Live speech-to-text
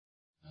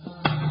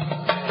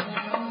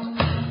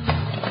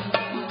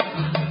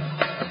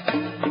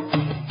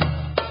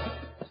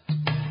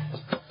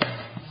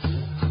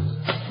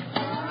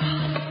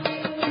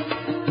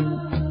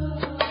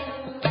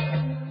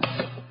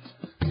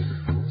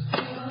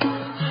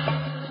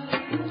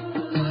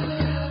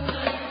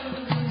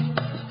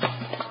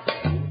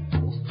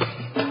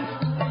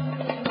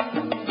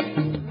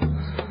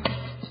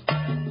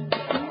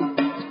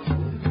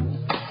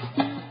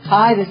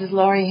Hi, this is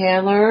Lori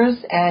Handlers,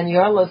 and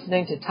you're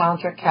listening to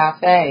Tantra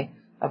Cafe,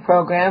 a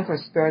program for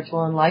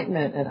spiritual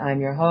enlightenment, and I'm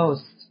your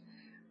host.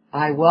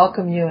 I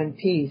welcome you in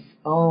peace.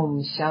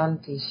 Om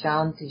Shanti,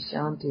 Shanti,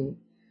 Shanti.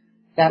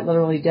 That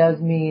literally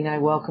does mean I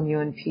welcome you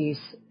in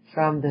peace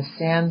from the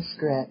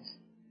Sanskrit.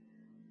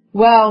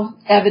 Well,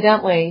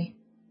 evidently,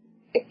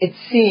 it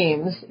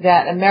seems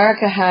that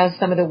America has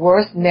some of the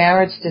worst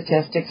marriage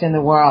statistics in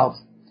the world.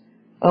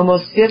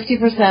 Almost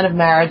 50% of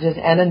marriages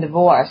end in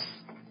divorce.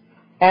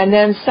 And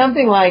then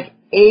something like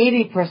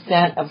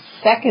 80% of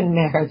second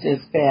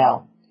marriages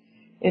fail.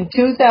 In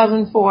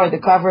 2004, the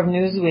cover of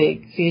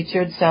Newsweek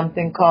featured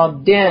something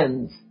called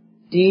DINS,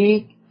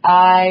 D-I-N-S,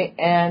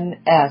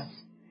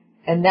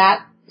 and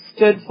that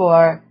stood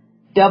for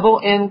double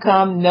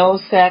income, no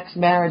sex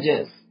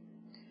marriages.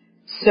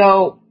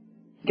 So,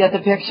 get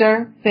the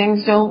picture?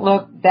 Things don't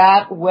look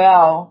that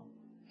well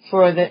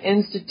for the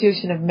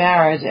institution of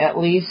marriage, at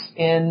least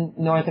in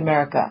North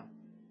America.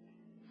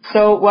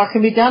 So, what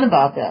can be done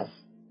about this?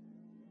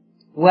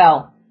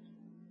 Well,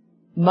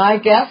 my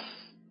guests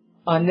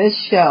on this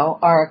show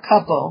are a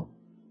couple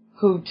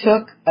who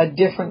took a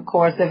different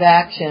course of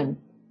action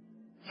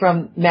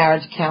from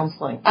marriage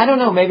counseling. I don't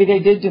know, maybe they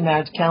did do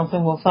marriage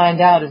counseling. We'll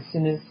find out as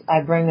soon as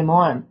I bring them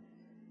on.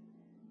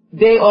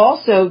 They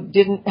also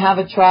didn't have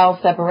a trial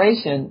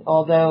separation,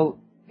 although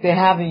they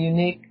have a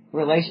unique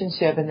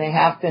relationship and they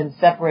have been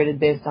separated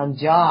based on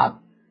job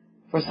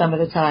for some of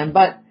the time.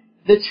 But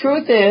the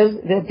truth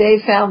is that they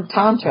found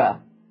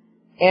Tantra.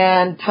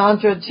 And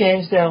Tantra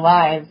changed their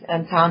lives,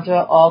 and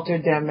Tantra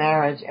altered their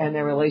marriage and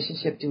their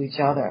relationship to each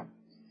other.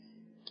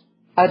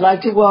 I'd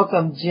like to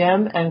welcome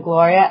Jim and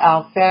Gloria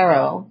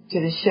Alfaro to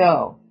the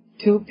show,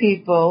 two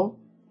people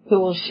who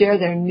will share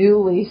their new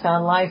lease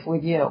on life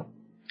with you.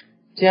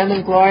 Jim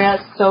and Gloria,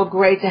 it's so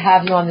great to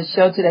have you on the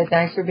show today.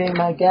 Thanks for being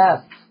my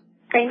guests.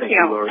 Thank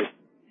you, Lori.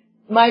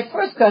 My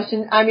first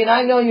question, I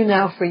know you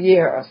now for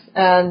years,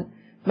 and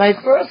my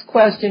first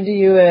question to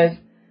you is,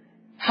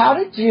 how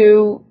did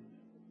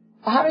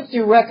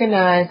you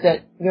recognize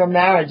that your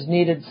marriage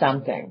needed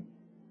something?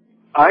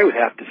 I would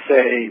have to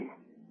say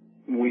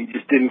we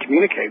just didn't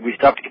communicate. We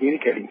stopped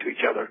communicating to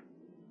each other.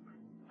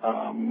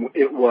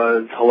 It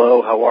was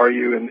hello, how are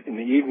you in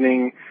the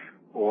evening,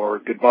 or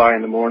goodbye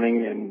in the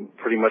morning, and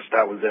pretty much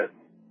that was it.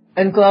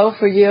 And Glo,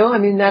 for you,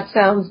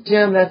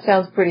 Jim, that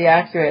sounds pretty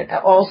accurate.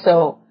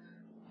 Also,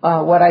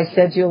 what I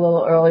said to you a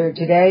little earlier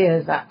today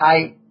is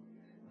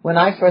when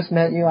I first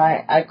met you,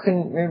 I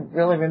couldn't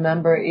really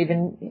remember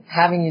even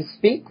having you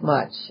speak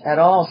much at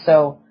all.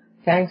 So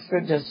thanks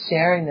for just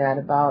sharing that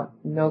about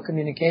no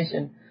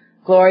communication.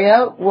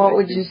 Gloria, what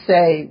would you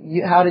say?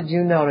 How did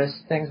you notice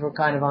things were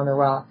kind of on the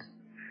rocks?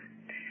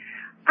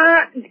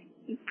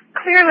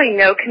 Clearly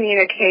no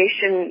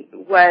communication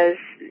was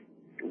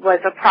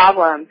a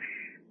problem.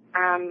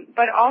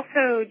 But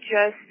also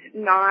just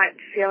not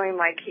feeling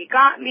like he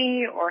got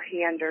me or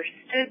he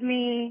understood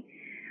me.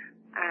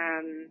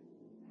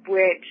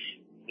 Which,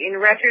 in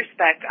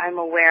retrospect, I'm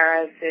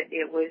aware of that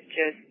it was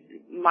just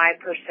my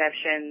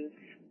perceptions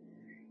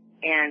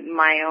and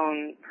my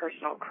own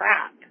personal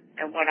crap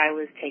and what I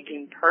was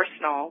taking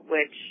personal,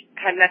 which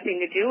had nothing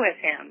to do with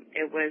him.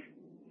 It was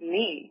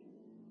me.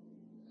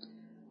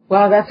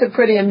 Well, that's a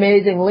pretty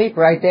amazing leap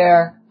right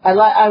there.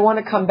 I want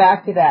to come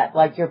back to that,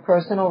 like your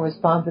personal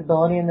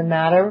responsibility in the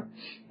matter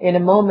in a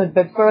moment.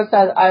 But first,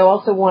 I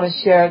also want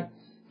to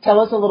tell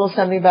us a little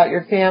something about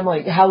your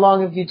family. How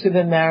long have you two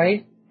been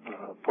married?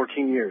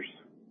 14 years.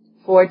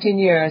 14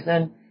 years.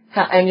 And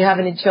you have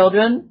any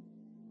children?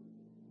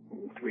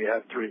 We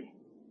have 3.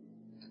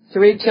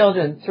 3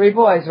 children. 3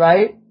 boys,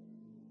 right?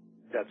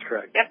 That's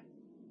correct. Yep.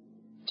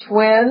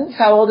 Twins.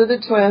 How old are the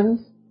twins?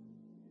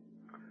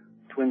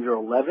 Twins are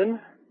 11,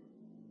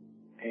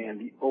 and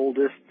the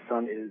oldest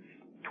son is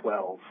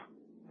 12.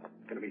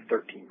 Going to be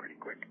 13 pretty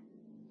quick.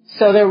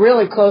 So they're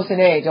really close in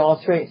age, all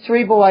 3.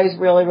 3 boys,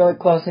 really, really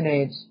close in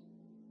age.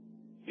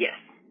 Yes.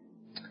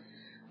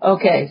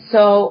 Okay,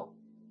 so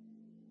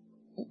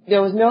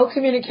there was no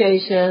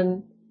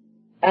communication,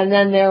 and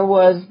then there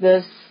was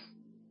this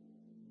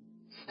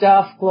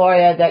stuff,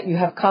 Gloria, that you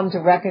have come to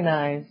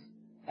recognize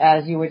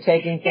as you were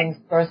taking things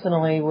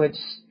personally, which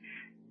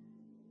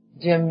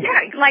Jim...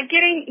 Yeah, like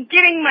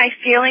getting my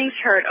feelings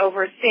hurt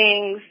over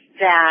things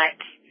that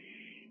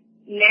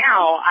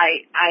now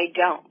I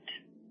don't.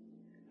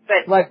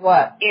 But like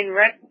what?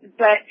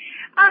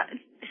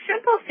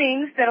 Simple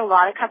things that a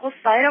lot of couples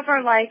fight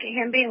over, like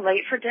him being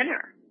late for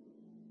dinner.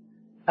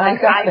 I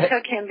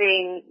took him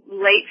being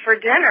late for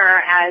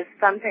dinner as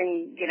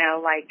something,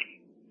 like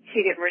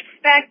he didn't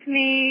respect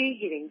me,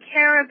 he didn't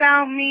care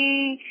about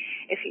me.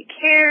 If he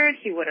cared,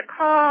 he would have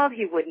called,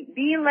 he wouldn't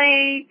be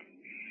late.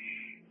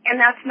 And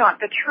that's not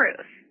the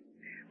truth.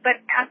 But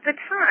at the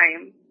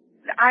time,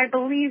 I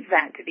believed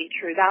that to be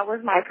true. That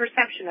was my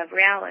perception of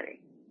reality.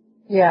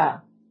 Yeah.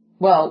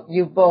 Well,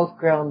 you've both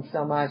grown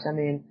so much.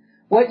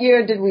 What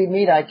year did we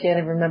meet? I can't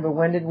even remember.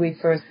 When did we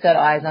first set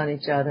eyes on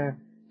each other?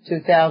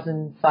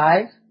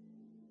 2005?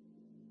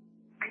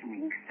 I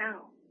think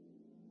so.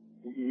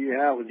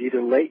 Yeah, it was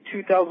either late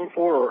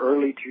 2004 or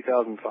early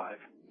 2005.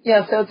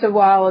 Yeah, so it's a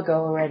while ago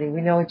already.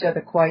 We know each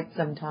other quite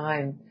some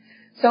time.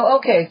 So,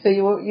 okay, so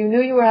you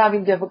knew you were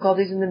having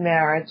difficulties in the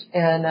marriage,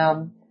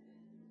 and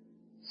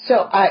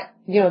so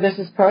this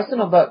is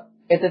personal, but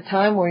at the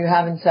time, were you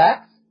having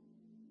sex?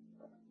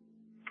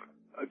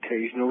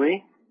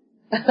 Occasionally.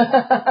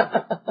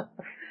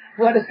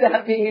 What does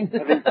that mean?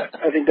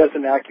 I think that's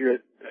an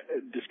accurate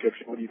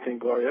description. What do you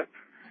think, Gloria?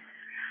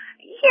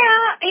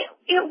 Yeah,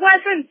 it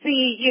wasn't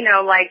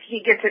like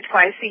he gets it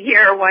twice a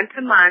year or once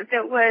a month.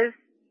 It was,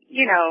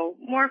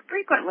 more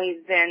frequently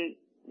than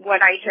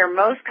what I hear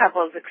most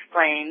couples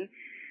explain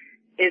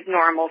is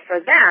normal for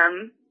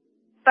them.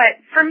 But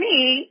for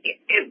me,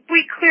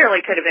 we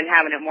clearly could have been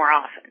having it more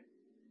often.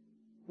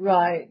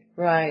 Right.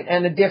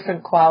 And a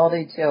different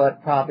quality to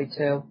it, probably,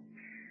 too.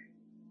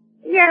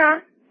 Yeah.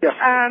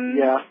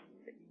 Yeah.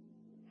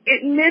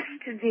 It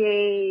missed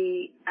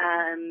the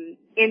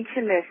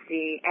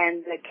intimacy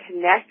and the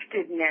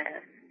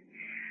connectedness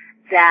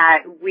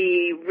that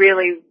we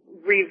really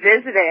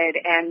revisited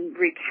and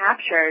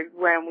recaptured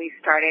when we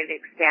started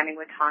expanding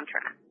with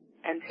Tantra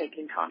and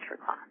taking Tantra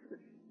classes.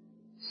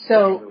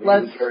 So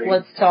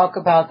let's talk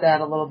about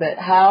that a little bit.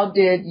 How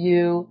did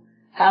you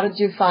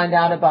find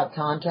out about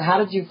Tantra? How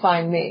did you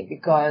find me?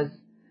 Because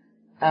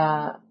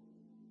I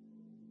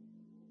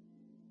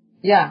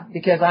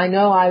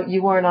know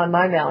you weren't on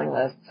my mailing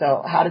list.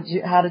 So how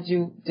did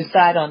you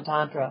decide on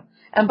Tantra?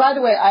 And by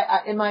the way,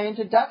 in my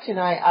introduction,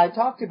 I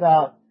talked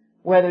about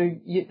whether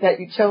that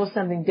you chose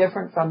something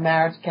different from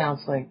marriage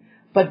counseling.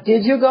 But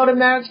did you go to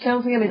marriage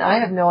counseling? I mean, I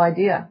have no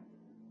idea.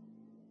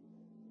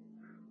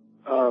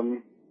 I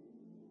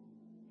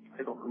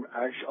don't.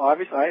 I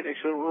actually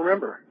don't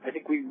remember. I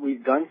think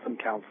we've done some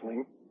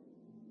counseling.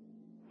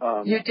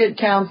 You did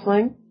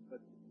counseling?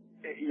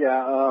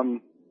 Yeah.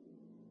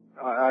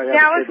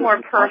 That was more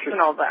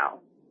personal,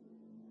 though.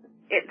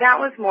 That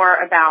was more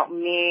about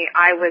me.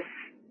 I was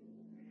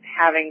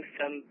having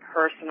some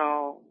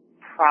personal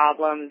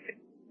problems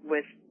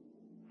with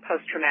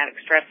post-traumatic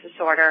stress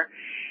disorder,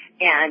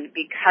 and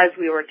because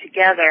we were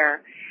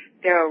together,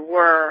 there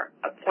were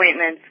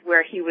appointments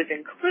where he was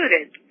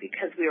included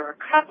because we were a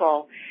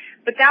couple,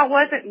 but that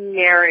wasn't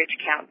marriage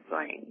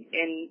counseling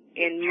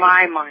in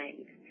my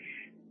mind.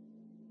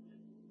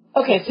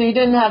 Okay, so you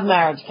didn't have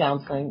marriage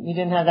counseling. You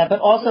didn't have that. But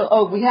also,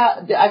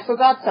 I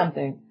forgot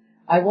something.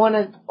 I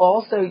wanted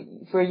also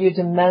for you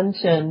to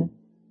mention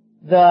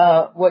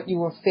what you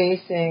were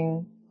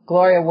facing,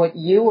 Gloria, what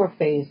you were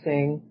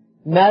facing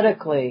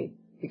medically,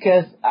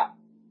 because,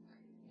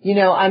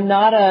 I'm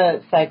not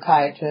a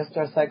psychiatrist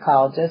or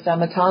psychologist.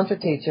 I'm a Tantra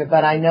teacher,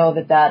 but I know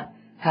that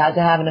had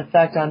to have an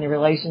effect on your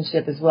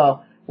relationship as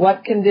well.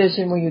 What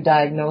condition were you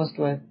diagnosed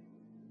with?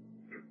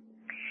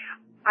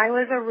 I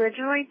was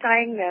originally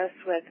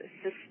diagnosed with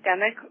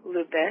systemic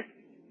lupus,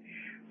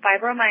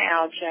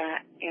 fibromyalgia,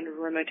 and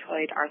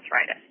rheumatoid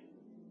arthritis.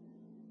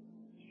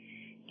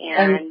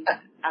 And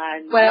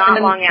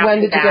not long after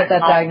when did you get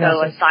that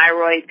diagnosis? Also a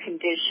thyroid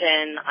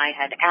condition. I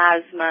had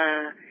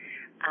asthma.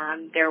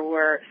 There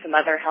were some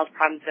other health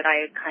problems that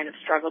I had kind of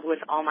struggled with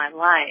all my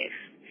life.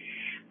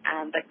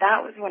 But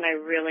that was when I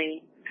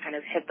really kind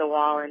of hit the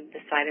wall and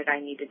decided I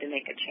needed to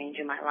make a change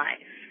in my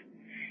life.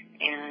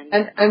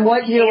 And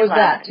what year was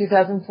that?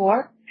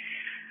 2004?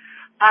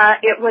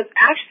 It was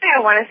actually, I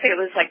want to say it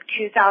was like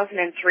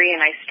 2003,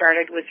 and I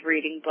started with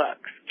reading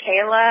books.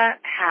 Kayla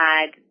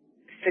had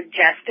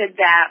suggested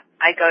that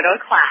I go to a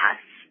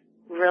class,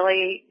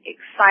 really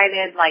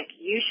excited, like,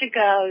 you should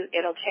go,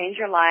 it'll change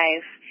your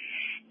life.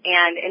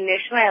 And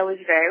initially I was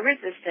very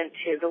resistant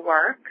to the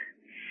work,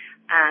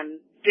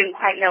 didn't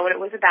quite know what it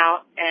was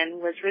about and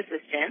was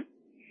resistant.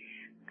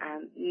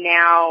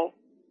 Now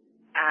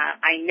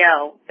I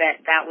know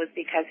that was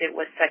because it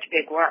was such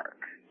big work,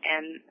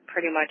 and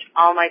pretty much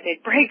all my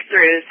big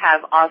breakthroughs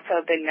have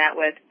also been met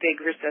with big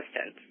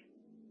resistance.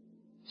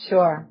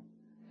 Sure.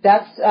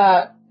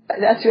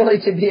 That's really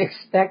to be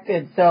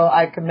expected, so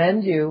I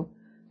commend you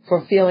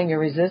for feeling your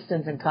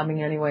resistance and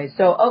coming anyway.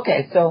 So,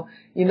 okay, so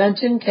you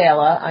mentioned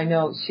Kayla. I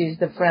know she's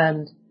your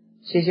friend.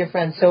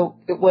 So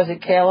was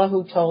it Kayla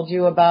who told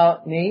you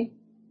about me?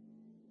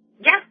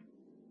 Yeah.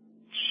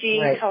 She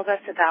told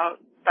us about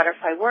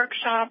butterfly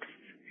workshops,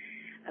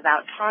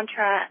 about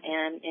Tantra,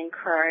 and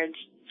encouraged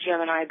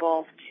Jim and I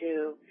both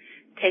to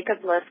take a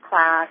bliss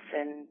class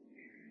and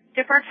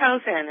dip our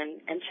toes in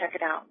and check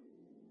it out.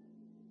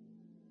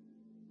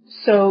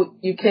 So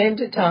you came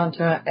to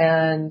Tantra,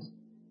 and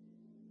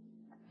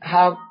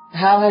how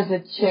has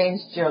it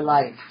changed your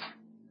life?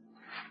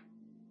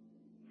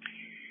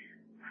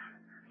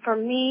 For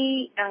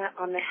me,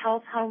 on the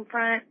health home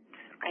front,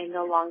 I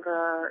no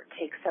longer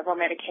take several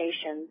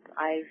medications.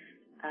 I've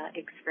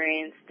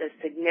experienced a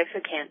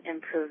significant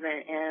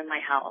improvement in my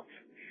health.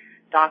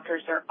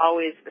 Doctors are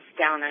always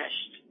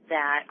astonished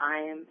that I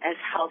am as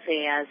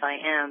healthy as I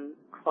am,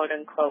 quote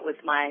unquote,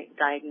 with my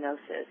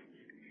diagnosis.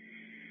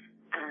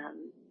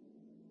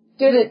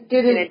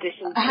 In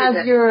addition to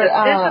the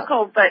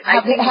physical, but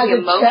I think the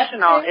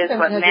emotional is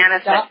what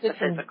manifests the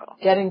physical.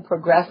 Getting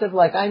progressive,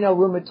 like I know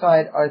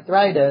rheumatoid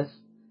arthritis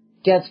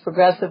gets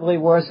progressively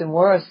worse and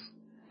worse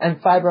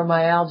and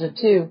fibromyalgia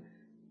too.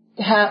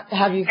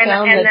 Have you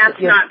found and that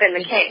that's not been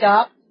the case?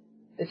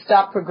 It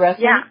stopped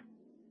progressing? Yeah.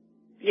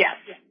 Yes.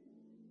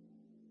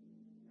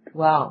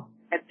 Wow.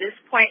 At this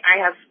point, I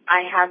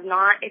have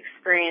not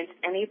experienced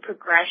any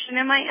progression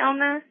in my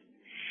illness,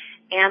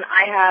 and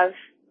I have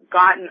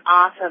gotten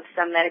off of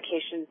some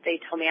medications they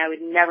told me I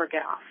would never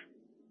get off.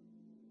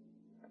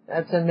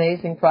 That's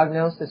amazing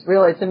prognosis.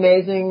 Really, it's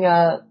amazing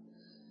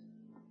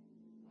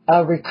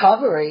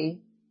recovery.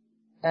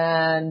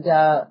 And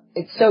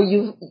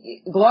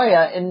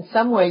Gloria, in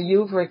some way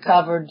you've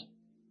recovered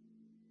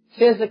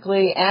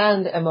physically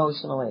and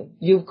emotionally.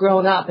 You've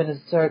grown up in a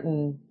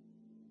certain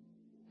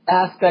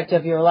aspect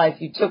of your life.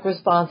 You took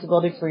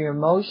responsibility for your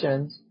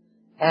emotions,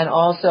 and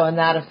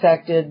that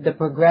affected the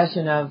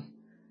progression of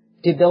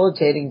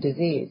debilitating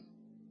disease.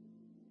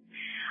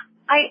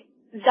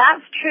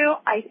 That's true.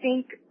 I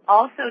think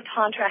also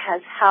Tantra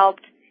has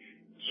helped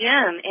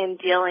Jim in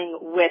dealing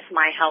with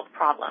my health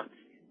problems,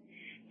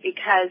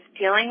 because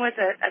dealing with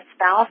a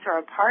spouse or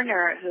a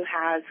partner who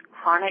has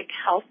chronic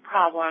health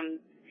problems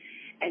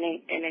and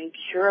an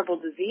incurable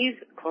disease,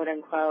 quote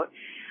unquote,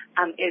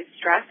 is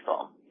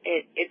stressful.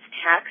 It's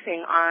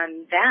taxing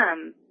on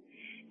them,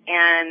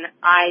 and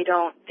I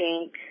don't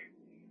think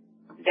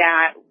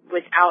that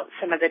without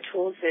some of the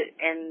tools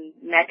and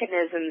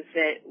mechanisms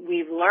that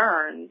we've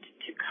learned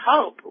to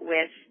cope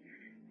with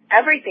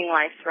everything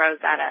life throws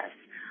at us,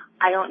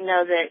 I don't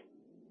know that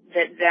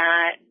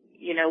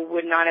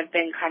would not have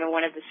been kind of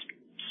one of the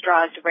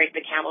straws to break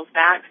the camel's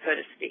back, so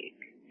to speak.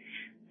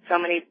 So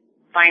many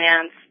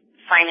finance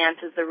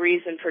is the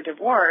reason for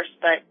divorce,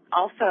 but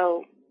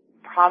also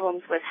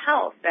problems with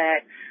health that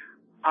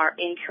are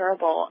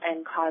incurable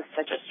and cause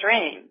such a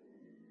strain.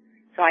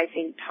 So I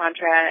think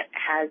Tantra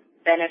has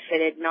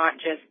benefited not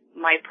just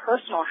my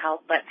personal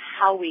health, but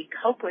how we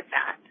cope with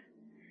that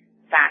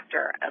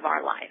factor of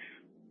our life.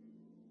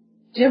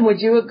 Jim, would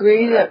you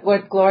agree that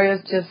what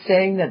Gloria's just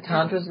saying, that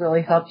Tantra's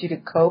really helped you to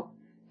cope?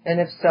 And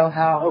if so,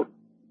 how?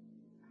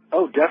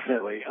 Oh,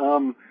 definitely.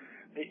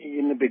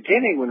 In the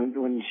beginning,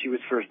 when she was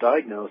first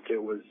diagnosed,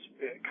 it was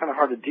kind of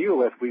hard to deal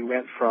with. We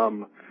went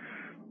from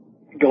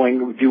going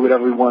to do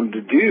whatever we wanted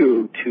to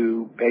do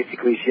to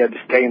basically she had to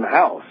stay in the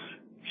house.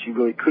 She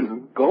really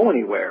couldn't go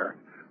anywhere.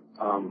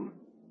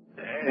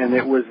 And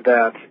it was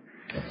that,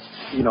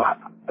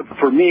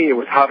 for me, it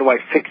was how do I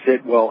fix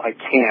it? Well, I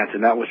can't,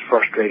 and that was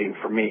frustrating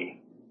for me.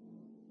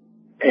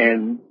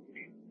 And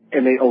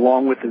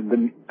along with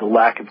the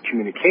lack of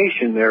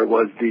communication, there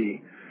was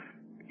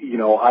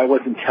I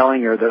wasn't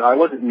telling her that I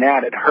wasn't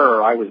mad at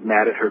her, I was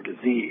mad at her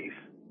disease.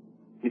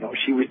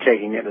 She was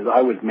taking it as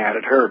I was mad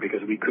at her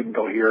because we couldn't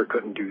go here,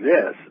 couldn't do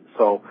this.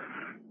 So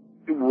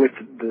with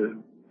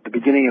the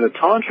beginning of the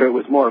Tantra, it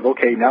was more of,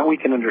 okay, now we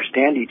can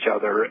understand each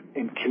other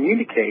and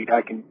communicate.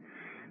 I can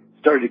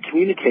start to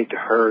communicate to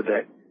her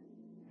that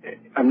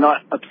I'm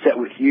not upset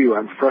with you,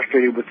 I'm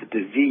frustrated with the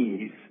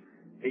disease,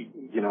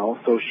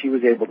 so she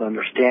was able to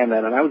understand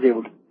that, and I was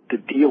able to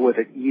deal with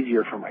it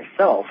easier for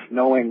myself,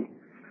 knowing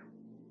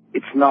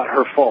it's not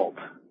her fault.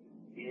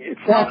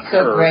 That's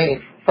so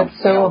great. That's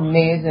so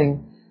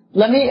amazing.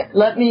 Let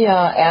me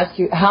ask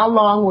you, how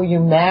long were you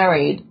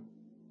married?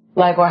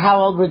 Or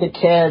how old were the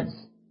kids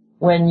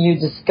when you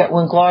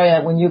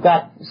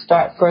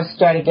first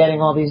started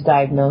getting all these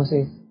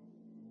diagnoses?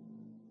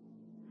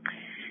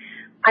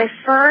 I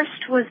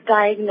first was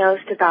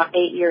diagnosed about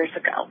 8 years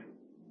ago.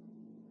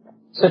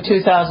 So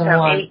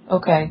 2001.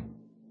 Okay.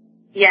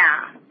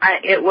 Yeah,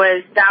 that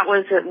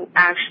was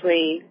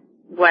actually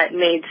what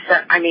made,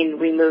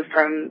 we moved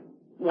from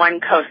one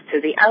coast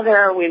to the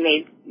other.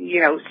 We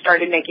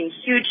started making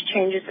huge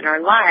changes in our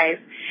life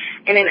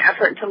in an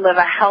effort to live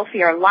a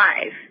healthier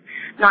life,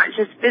 not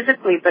just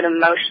physically, but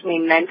emotionally,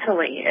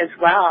 mentally as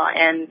well.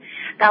 And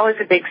that was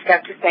a big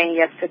step to saying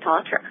yes to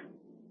Tantra.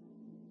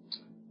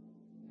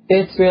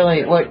 It's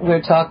really what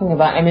we're talking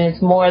about.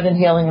 It's more than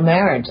healing a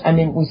marriage.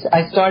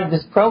 I started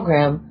this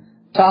program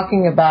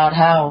talking about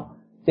how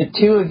the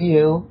two of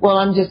you,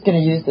 I'm just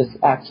going to use this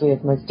actually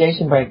as my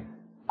station break.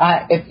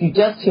 If you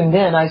just tuned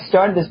in, I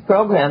started this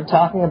program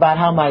talking about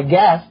how my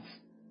guests,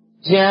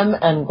 Jim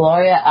and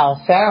Gloria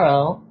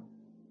Alfaro,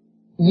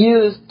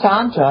 used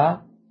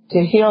Tantra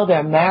to heal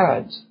their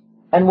marriage.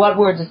 And what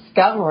we're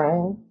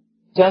discovering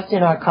just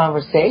in our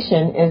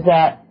conversation is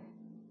that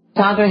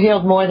Tantra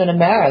healed more than a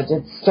marriage.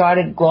 It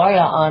started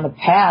Gloria on a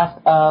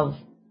path of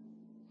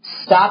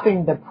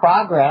stopping the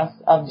progress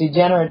of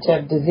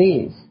degenerative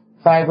disease,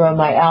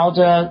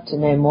 fibromyalgia, to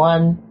name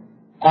one,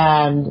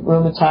 and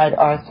rheumatoid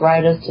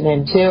arthritis, to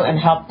name two, and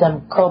helped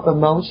them cope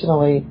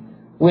emotionally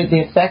with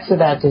the effects of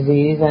that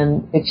disease,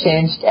 and it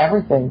changed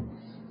everything.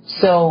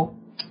 So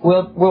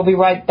we'll be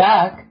right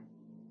back,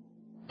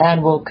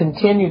 and we'll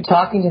continue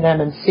talking to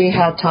them and see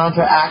how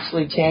Tantra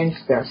actually changed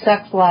their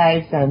sex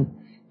life and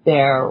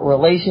their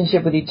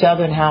relationship with each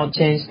other, and how it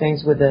changed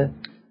things with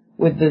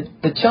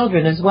the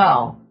children as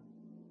well.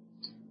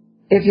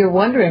 If you're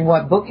wondering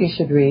what book you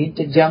should read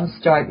to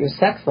jumpstart your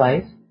sex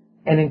life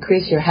and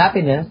increase your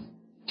happiness,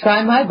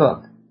 try my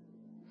book,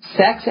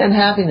 Sex and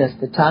Happiness,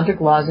 The Tantric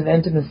Laws of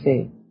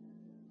Intimacy.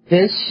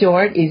 This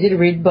short,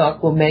 easy-to-read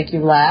book will make you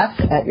laugh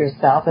at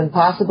yourself and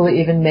possibly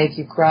even make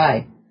you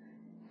cry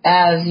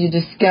as you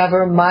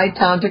discover my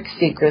tantric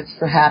secrets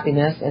for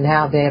happiness and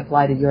how they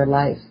apply to your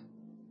life.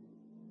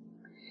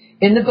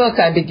 In the book,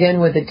 I begin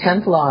with the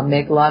 10th law,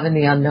 make love in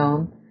the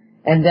unknown,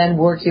 and then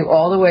work you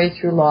all the way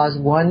through laws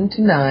 1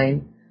 to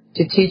 9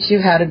 to teach you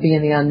how to be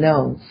in the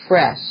unknown,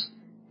 fresh,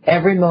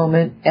 every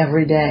moment,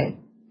 every day.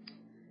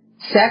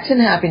 Sex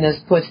and happiness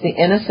puts the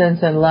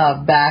innocence and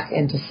love back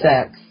into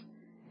sex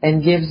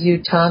and gives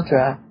you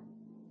Tantra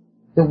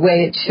the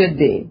way it should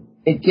be.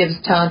 It gives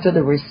Tantra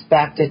the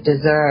respect it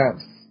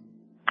deserves.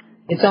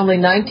 It's only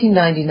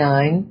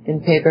 $19.99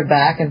 in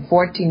paperback and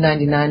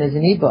 $14.99 as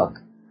an ebook.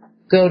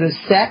 Go to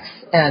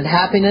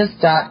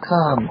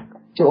sexandhappiness.com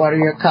to order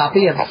your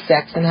copy of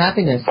Sex and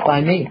Happiness by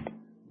me,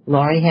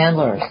 Laurie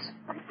Handlers.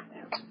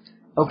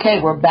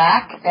 Okay, we're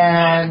back,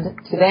 and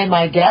today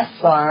my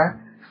guests are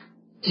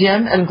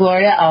Jim and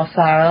Gloria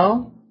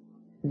Alfaro.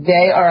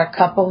 They are a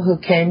couple who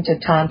came to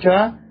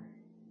Tantra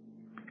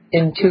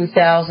in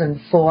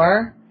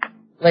 2004,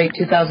 late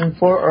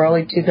 2004,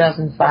 early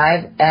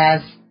 2005,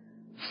 as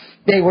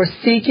they were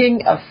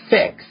seeking a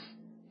fix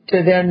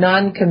to their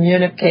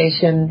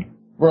non-communication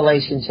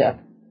relationship.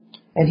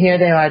 And here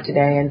they are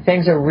today, and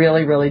things are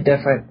really, really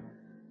different.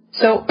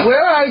 So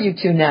where are you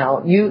two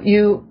now? Do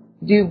you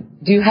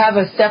have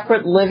a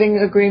separate living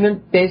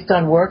agreement based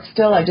on work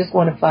still? I just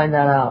want to find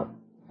that out.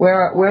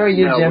 Where are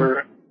you, no, Jim?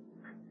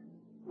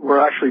 We're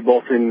actually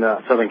both in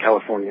Southern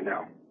California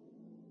now.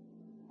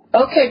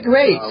 Okay,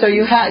 great. So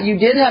you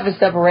did have a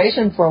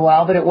separation for a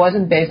while, but it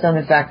wasn't based on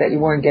the fact that you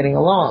weren't getting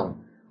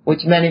along,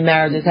 which many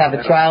marriages have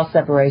a trial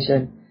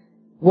separation.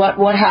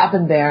 What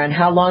happened there, and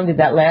how long did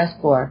that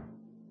last for?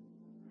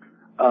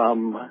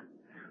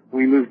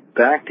 We moved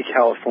back to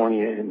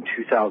California in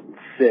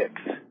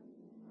 2006.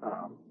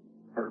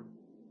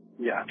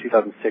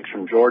 2006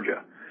 from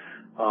Georgia.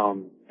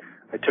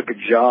 I took a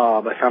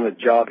job. I found a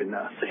job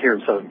here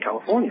in Southern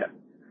California.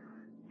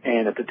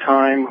 And at the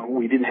time,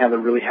 we didn't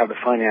really have the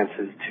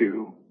finances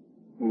to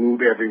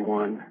move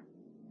everyone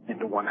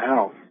into one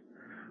house.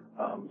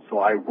 So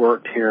I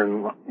worked here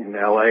in the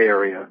LA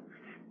area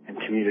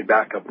and commuted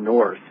back up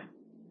north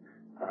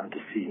to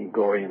see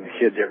Gloria and the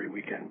kids every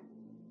weekend.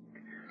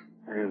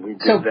 And we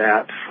did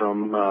that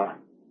from...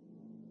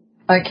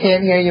 I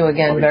can't hear you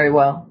again very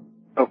well.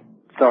 Oh,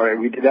 sorry.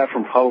 We did that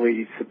from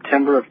probably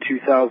September of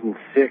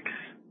 2006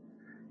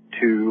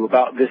 to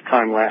about this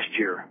time last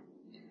year.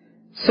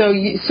 So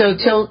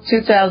till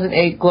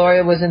 2008,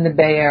 Gloria was in the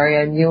Bay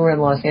Area and you were in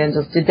Los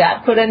Angeles. Did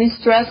that put any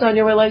stress on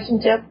your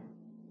relationship?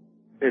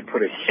 It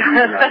put a huge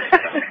amount of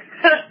stress.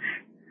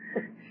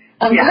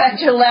 I'm glad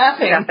you're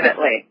laughing.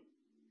 Definitely.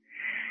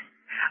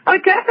 Oh,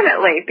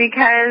 definitely,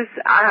 because,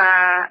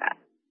 I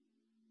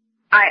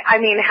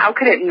mean, how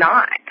could it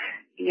not?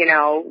 You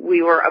know,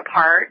 we were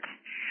apart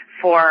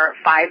for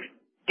 5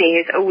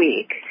 days a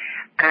week.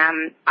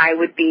 I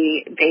would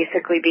be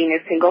basically being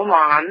a single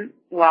mom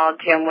while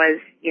Jim was,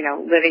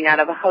 living out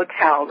of a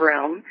hotel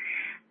room,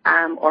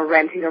 or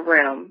renting a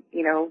room,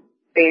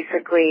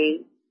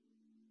 basically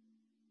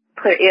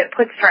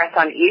put stress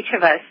on each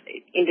of us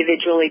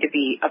individually to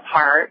be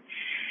apart.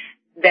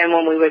 Then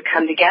when we would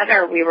come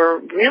together, we were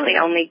really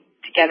only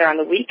together on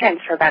the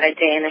weekends for about a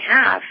day and a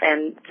half.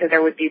 And so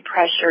there would be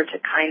pressure to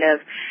kind of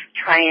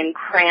try and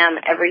cram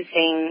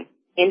everything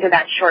into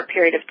that short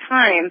period of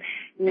time,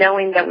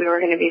 knowing that we were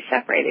going to be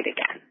separated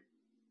again.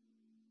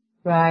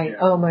 Right.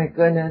 Oh my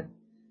goodness.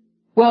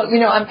 Well,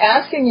 I'm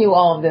asking you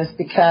all of this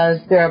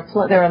because there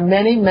are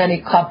many,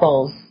 many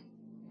couples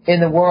in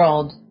the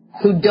world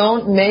who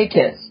don't make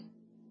it.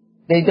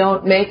 They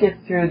don't make it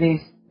through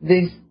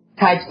these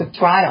types of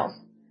trials.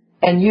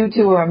 And you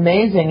two are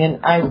amazing,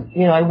 and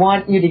I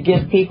want you to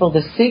give people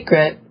the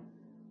secret.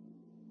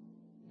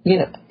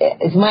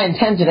 It's my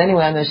intention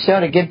anyway on this show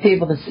to give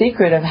people the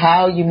secret of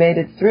how you made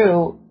it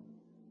through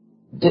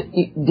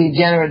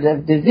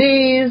degenerative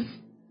disease,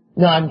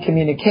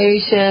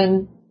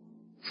 non-communication,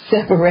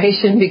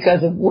 separation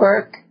because of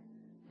work,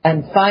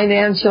 and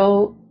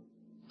financial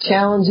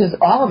challenges,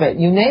 all of it.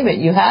 You name it,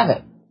 you have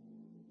it.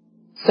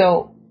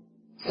 So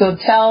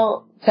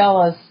tell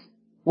us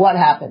what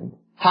happened.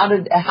 How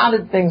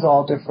did things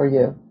alter for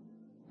you?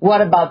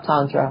 What about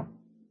Tantra?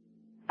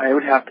 I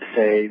would have to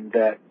say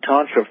that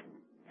Tantra,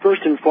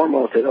 first and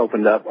foremost, it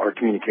opened up our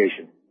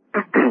communication.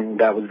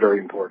 That was very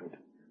important.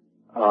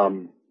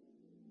 And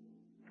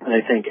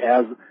I think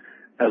as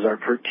our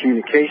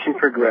communication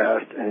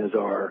progressed and as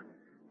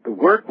the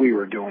work we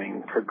were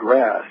doing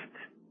progressed,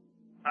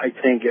 I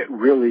think it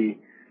really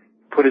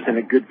put us in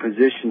a good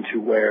position to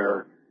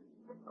where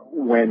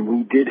when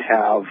we did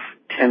have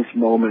tense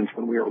moments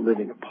when we were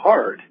living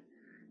apart,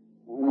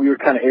 we were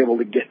kind of able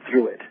to get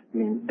through it. I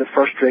mean, the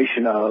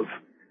frustration of,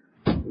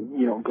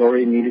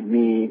 Gloria needed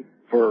me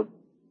for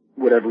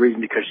whatever reason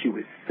because she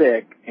was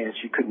sick and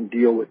she couldn't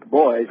deal with the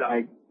boys.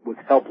 I was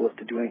helpless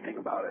to do anything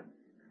about it.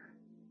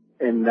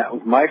 And that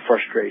was my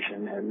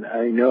frustration. And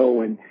I know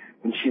when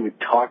she would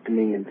talk to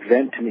me and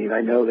vent to me, and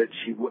I know that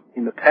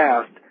in the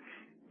past,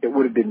 it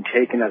would have been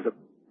taken as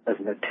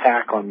an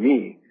attack on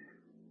me.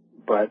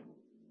 but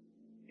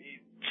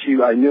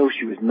I knew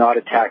she was not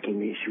attacking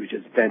me. She was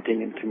just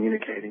venting and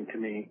communicating to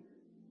me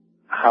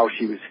how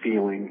she was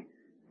feeling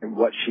and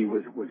what she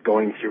was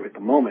going through at the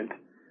moment.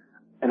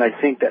 And I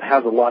think that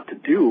has a lot to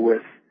do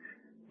with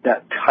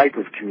that type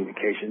of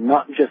communication,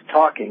 not just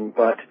talking,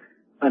 but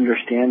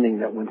understanding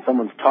that when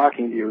someone's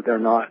talking to you, they're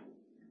not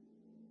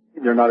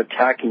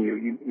attacking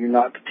you. You're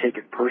not to take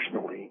it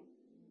personally.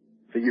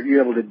 So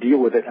you're able to deal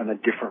with it in a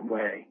different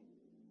way.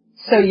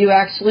 So you're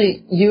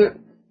actually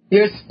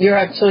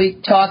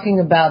talking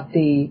about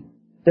the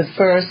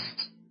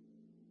first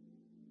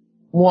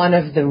one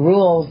of the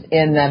rules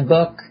in that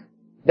book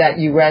that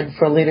you read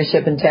for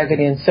Leadership,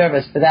 Integrity, and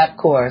Service, for that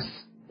course.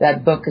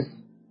 That book is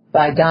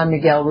by Don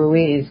Miguel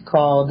Ruiz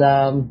called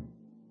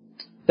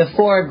The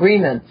Four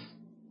Agreements.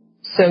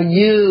 So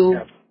you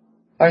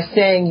are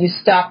saying you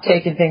stop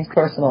taking things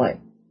personally.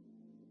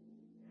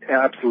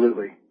 Yeah,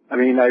 absolutely. I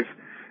mean,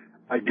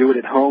 I do it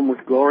at home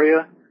with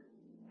Gloria.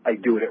 I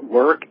do it at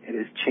work. It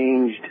has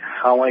changed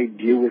how I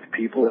deal with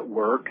people at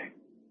work.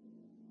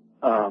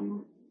 I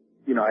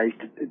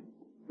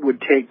would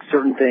take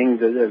certain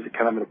things as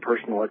kind of a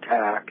personal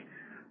attack,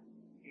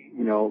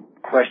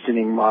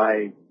 questioning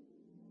my,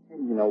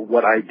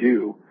 what I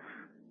do.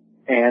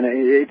 And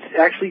it's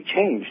actually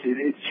changed.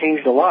 It's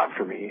changed a lot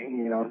for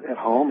me, at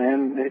home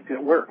and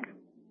at work.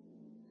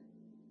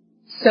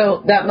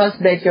 So that must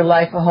make your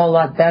life a whole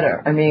lot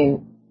better. I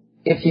mean,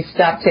 if you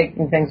stop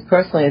taking things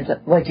personally, it's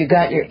like you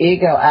got your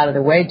ego out of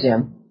the way,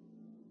 Jim.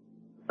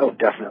 Oh,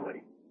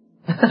 definitely.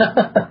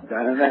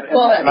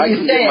 Well, and I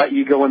can get my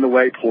ego in the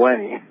way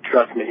plenty,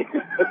 trust me.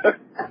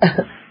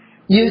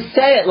 You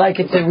say it like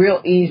it's a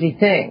real easy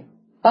thing.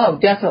 Oh,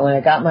 definitely,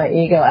 I got my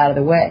ego out of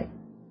the way.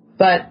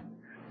 But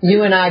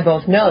you and I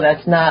both know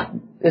that's not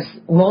this.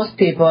 Most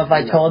people, if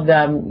I told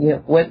them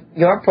what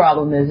your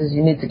problem is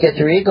you need to get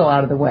your ego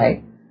out of the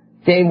way,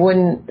 they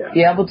wouldn't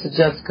be able to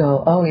just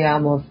go, oh yeah,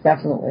 most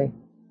definitely.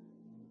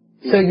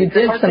 So you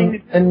did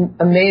some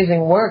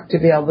amazing work to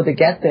be able to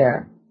get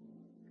there.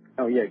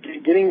 Oh yeah,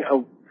 getting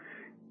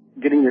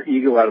your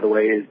ego out of the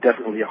way is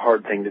definitely a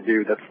hard thing to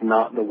do. That's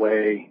not the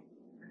way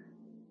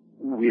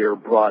we are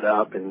brought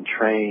up and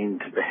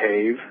trained to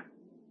behave.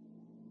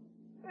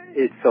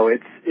 It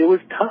was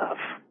tough.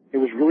 It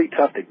was really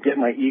tough to get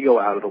my ego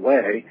out of the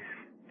way,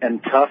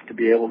 and tough to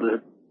be able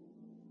to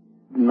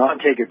not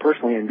take it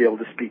personally and be able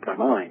to speak my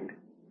mind.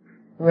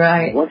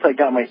 Right. Once I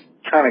got my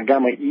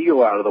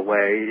ego out of the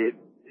way,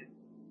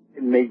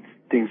 it made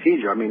things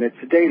easier. I mean, it's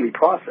a daily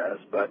process,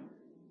 but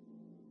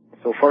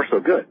so far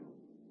so good.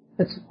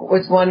 It's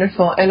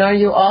wonderful. And are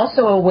you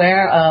also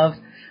aware of,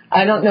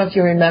 I don't know if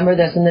you remember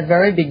this in the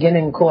very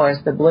beginning course,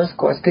 the Bliss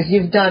course, because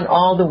you've done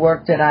all the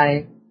work that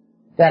I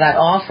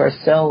offer.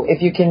 So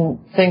if you can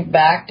think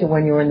back to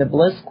when you were in the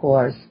Bliss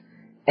course,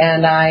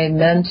 and I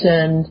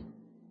mentioned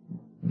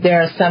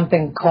there's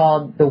something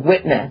called the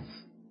witness,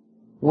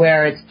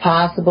 where it's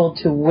possible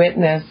to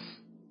witness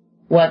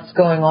what's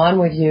going on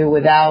with you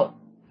without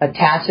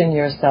attaching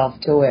yourself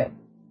to it.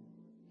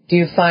 Do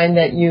you find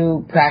that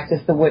you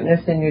practice the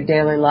witness in your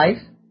daily life?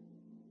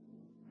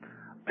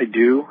 I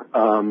do.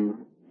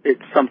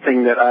 It's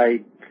something that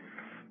I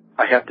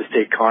have to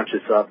stay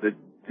conscious of. That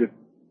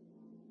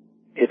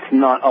it's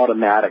not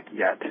automatic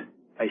yet.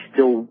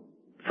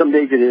 Some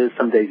days it is,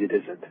 some days it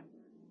isn't.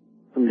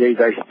 Some days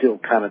I still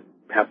kind of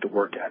have to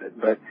work at it,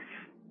 but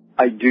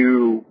I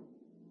do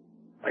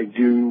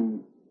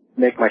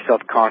make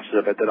myself conscious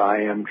of it, that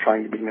I am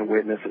trying to be a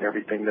witness in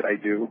everything that I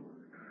do.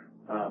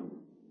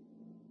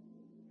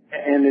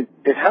 And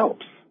it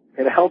helps.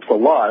 It helps a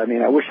lot. I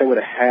mean, I wish I would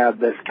have had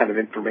this kind of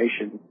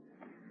information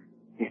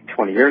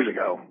 20 years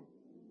ago.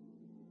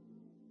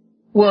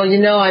 Well,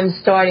 I'm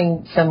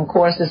starting some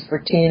courses for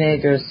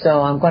teenagers, so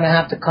I'm going to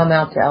have to come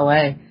out to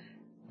L.A.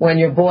 when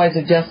your boys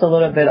are just a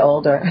little bit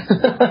older.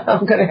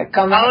 I'm going to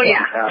come out. Oh,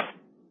 yeah.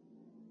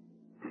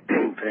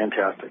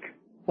 Fantastic.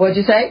 What'd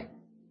you say?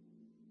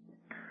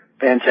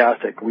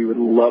 Fantastic. We would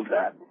love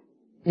that.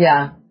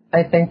 Yeah,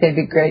 I think they'd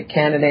be great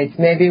candidates.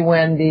 Maybe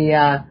when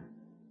the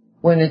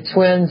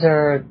twins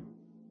are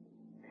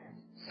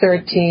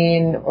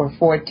 13 or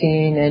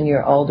 14 and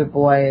your older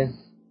boy is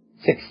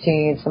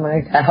 16, something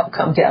like that, I'll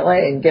come to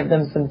LA and give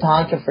them some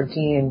Tantra for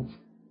teens.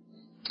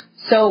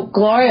 So,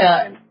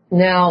 Gloria,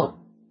 now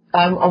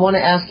I want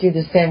to ask you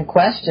the same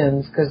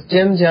questions, because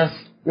Jim just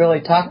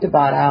really talked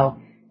about how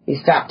he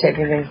stopped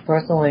taking things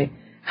personally.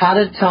 How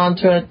did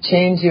Tantra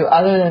change you,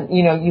 other than,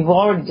 you've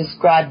already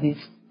described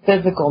these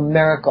physical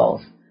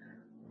miracles.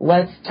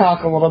 Let's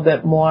talk a little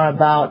bit more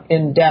about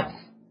in-depth.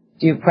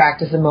 Do you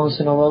practice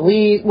emotional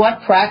release?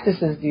 What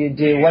practices do you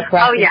do? What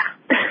practices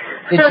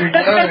did you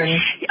learn?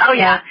 Oh,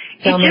 yeah.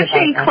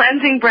 Egyptian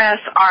cleansing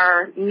breaths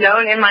are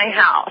known in my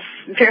house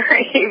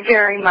very,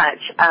 very much.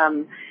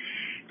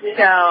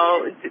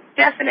 So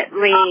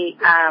definitely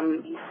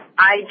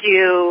I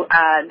do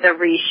the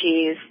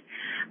rishis,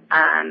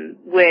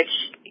 which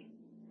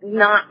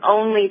not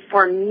only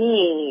for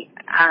me,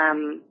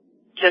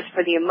 just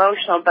for the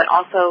emotional, but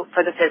also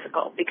for the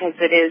physical, because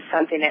it is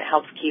something that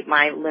helps keep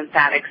my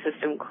lymphatic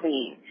system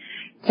clean.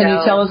 Can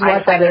you tell us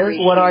what that is?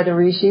 What are the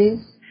rishis?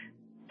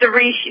 The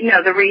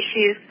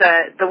rishis,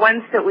 the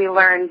ones that we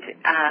learned,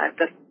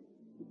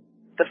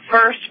 the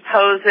first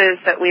poses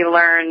that we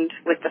learned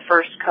with the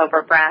first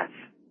cobra breath.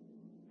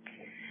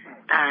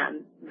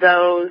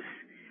 Those,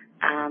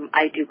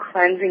 I do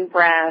cleansing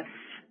breaths.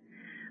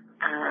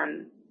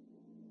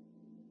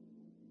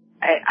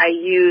 I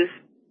use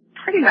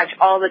pretty much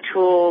all the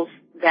tools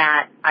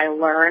that I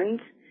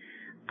learned.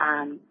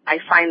 I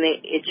find the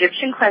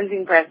Egyptian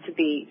cleansing breath to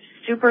be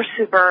super,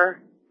 super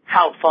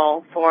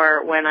helpful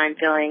for when I'm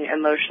feeling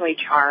emotionally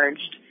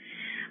charged.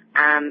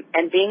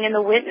 And being in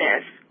the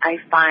witness, I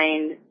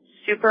find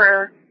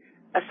super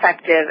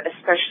effective,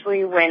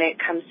 especially when it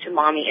comes to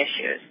mommy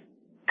issues.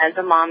 As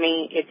a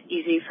mommy, it's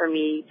easy for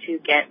me to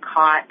get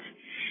caught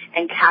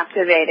and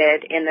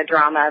captivated in the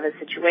drama of a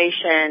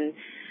situation,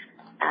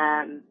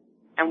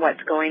 and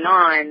what's going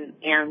on.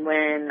 And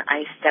when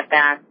I step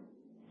back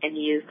and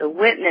use the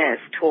witness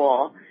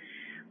tool,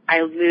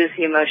 I lose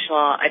the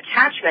emotional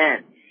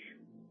attachment.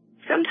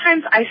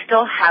 Sometimes I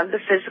still have the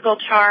physical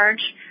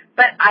charge,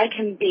 but I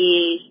can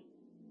be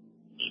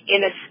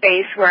in a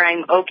space where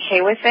I'm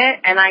okay with it,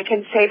 and I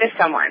can say to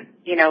someone,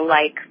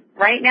 like,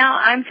 right now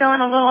I'm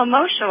feeling a little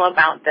emotional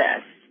about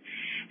this.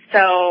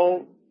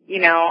 So,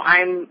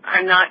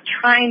 I'm not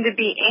trying to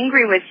be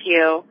angry with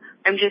you.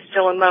 I'm just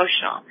still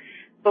emotional.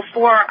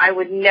 Before, I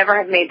would never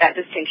have made that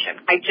distinction.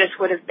 I just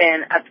would have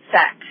been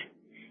upset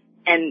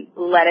and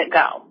let it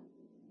go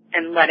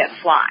and let it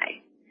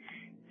fly.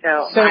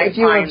 So if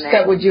you were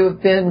upset, would you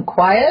have been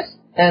quiet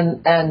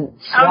and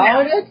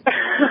swallowed it?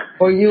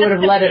 Or you would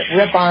have let it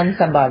rip on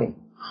somebody?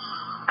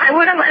 I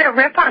would have let it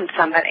rip on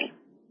somebody.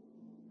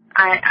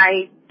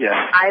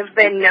 I've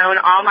been known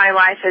all my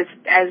life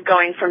as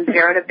going from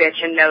 0 to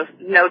bitch in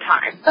no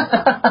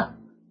time.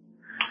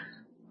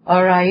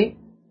 All right.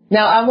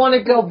 Now, I want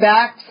to go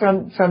back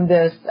from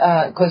this,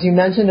 because you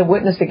mentioned the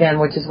witness again,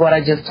 which is what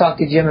I just talked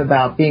to Jim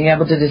about, being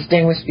able to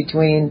distinguish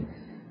between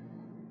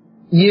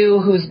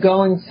you who's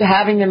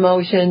having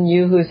emotion,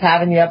 you who's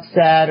having the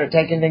upset or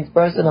taking things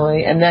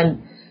personally, and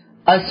then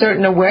a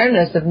certain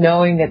awareness of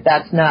knowing that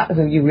that's not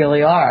who you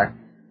really are,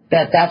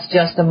 that's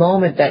just a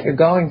moment that you're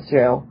going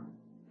through,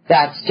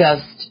 that's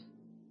just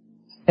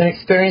an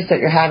experience that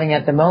you're having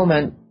at the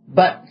moment,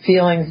 but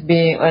feelings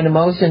and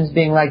emotions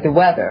being like the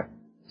weather.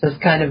 So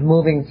it's kind of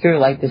moving through,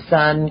 like the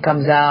sun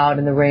comes out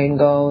and the rain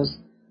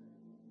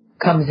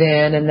comes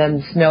in, and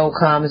then snow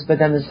comes, but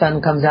then the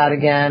sun comes out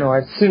again, or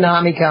a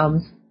tsunami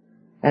comes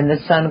and the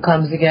sun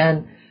comes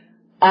again.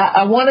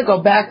 I want to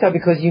go back though,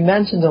 because you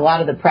mentioned a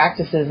lot of the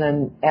practices,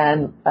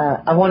 and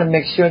I want to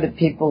make sure that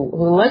people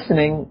who are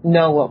listening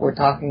know what we're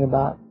talking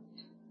about.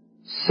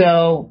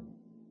 So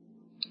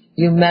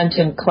you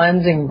mentioned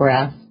cleansing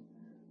breath,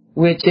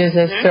 which is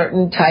a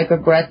certain type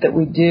of breath that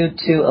we do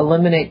to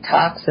eliminate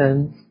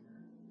toxins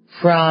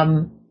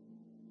from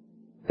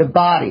the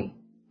body.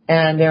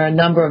 And there are a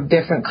number of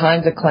different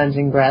kinds of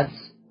cleansing breaths.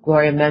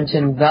 Gloria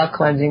mentioned the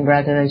cleansing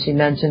breath, and then she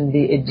mentioned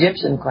the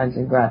Egyptian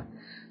cleansing breath.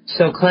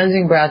 So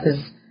cleansing breath is,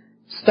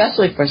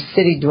 especially for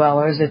city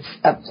dwellers,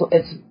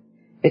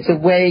 it's a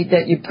way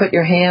that you put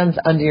your hands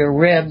under your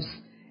ribs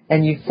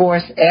and you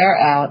force air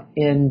out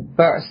in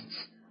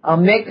bursts. I'll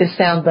make the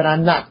sound, but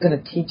I'm not going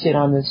to teach it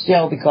on this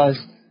show because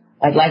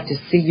I'd like to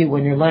see you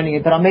when you're learning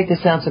it. But I'll make the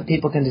sound so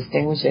people can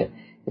distinguish it.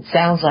 It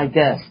sounds like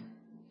this.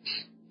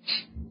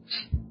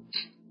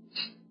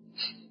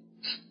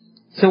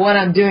 So what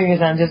I'm doing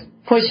is I'm just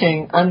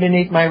pushing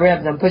underneath my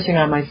ribs. I'm pushing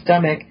on my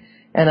stomach,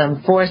 and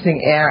I'm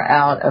forcing air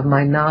out of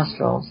my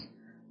nostrils.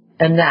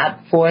 And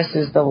that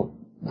forces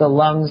the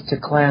lungs to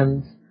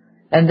cleanse.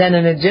 And then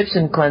an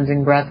Egyptian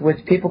cleansing breath,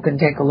 which people can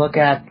take a look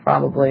at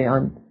probably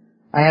on,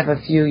 I have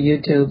a few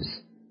YouTubes.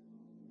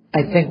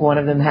 I think one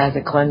of them has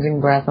a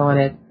cleansing breath on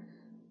it,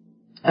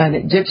 an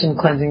Egyptian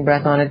cleansing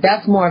breath on it.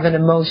 That's more of an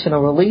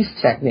emotional release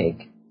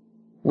technique,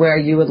 where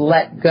you would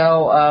let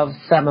go of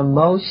some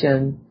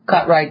emotion,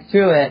 cut right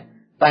through it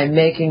by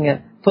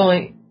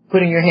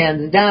putting your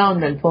hands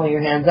down, then pulling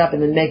your hands up,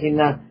 and then making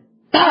the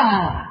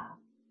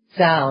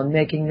sound,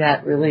 making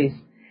that release.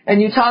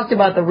 And you talked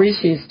about the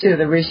rishis too,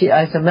 the rishi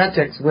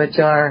isometrics, which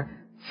are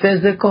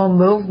physical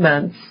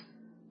movements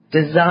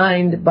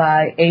designed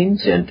by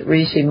ancient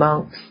rishi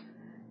monks.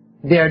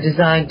 They're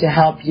designed to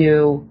help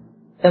you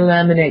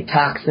eliminate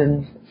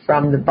toxins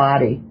from the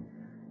body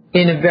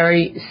in a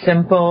very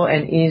simple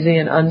and easy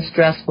and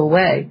unstressful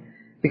way,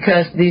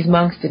 because these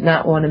monks did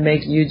not want to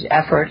make huge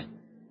effort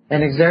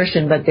and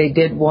exertion, but they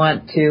did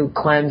want to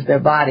cleanse their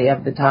body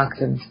of the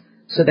toxins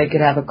so they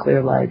could have a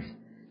clear life.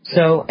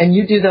 So, and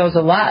you do those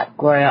a lot,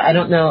 Gloria. I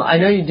don't know. I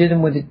know you do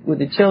them with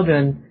the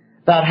children.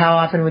 About how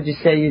often would you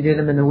say you do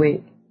them in a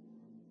week?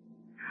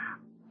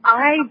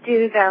 I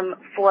do them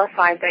 4 or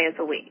 5 days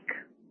a week.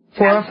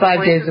 4 or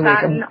 5 days a week.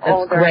 That's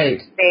older,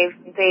 great.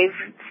 They've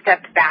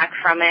stepped back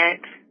from it.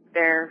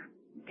 They're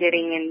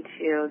getting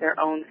into their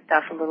own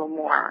stuff a little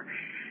more.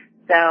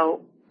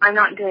 So I'm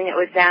not doing it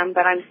with them,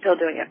 but I'm still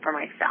doing it for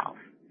myself.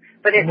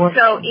 But it's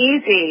so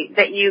easy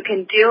that you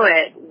can do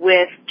it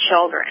with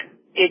children.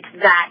 It's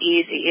that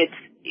easy.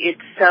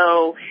 It's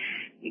so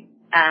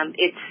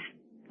It's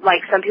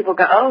like some people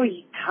go, oh,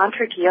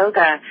 tantric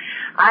yoga,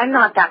 I'm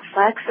not that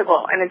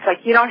flexible. And it's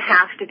like, you don't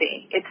have to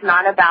be. It's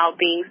not about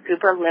being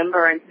super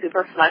limber and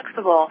super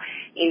flexible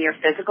in your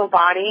physical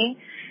body.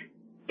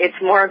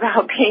 It's more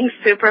about being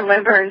super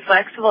limber and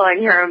flexible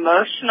in your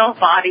emotional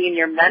body and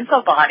your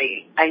mental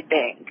body, I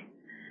think.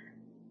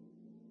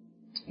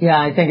 Yeah,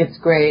 I think it's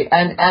great.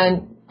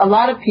 And a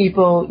lot of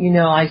people, you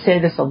know, I say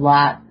this a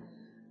lot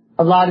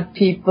of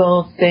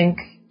people think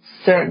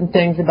certain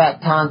things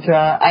about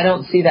Tantra. I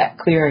don't see that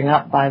clearing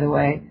up, by the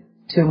way,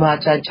 too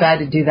much. I try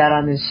to do that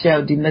on this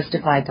show,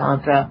 demystify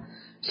Tantra,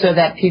 so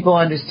that people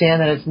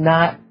understand that it's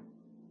not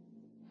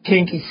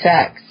kinky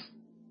sex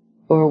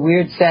or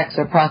weird sex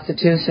or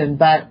prostitution,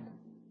 but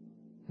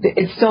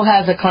it still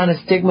has a kind of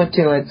stigma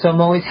to it. So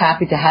I'm always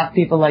happy to have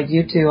people like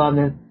you two on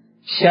the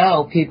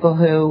show, people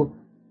who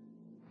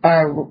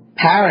are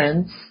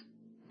parents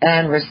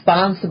and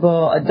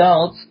responsible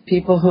adults,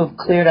 people who've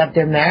cleared up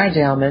their marriage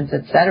ailments,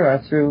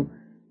 etc., through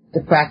the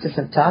practice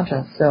of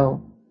Tantra.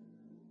 So,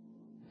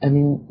 I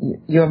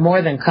mean, you're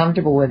more than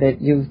comfortable with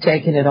it. You've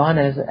taken it on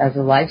as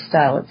a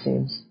lifestyle, it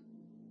seems.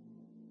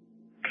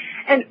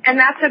 And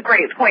that's a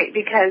great point,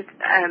 because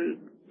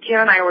Jim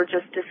and I were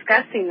just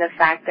discussing the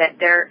fact that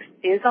there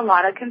is a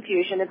lot of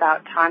confusion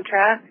about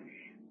Tantra,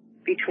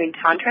 between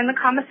Tantra and the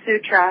Kama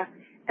Sutra,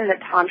 and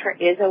that Tantra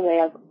is a way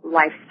of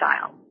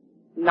lifestyle.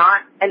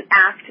 Not an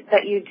act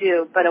that you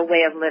do, but a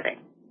way of living.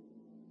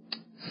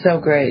 So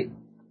great.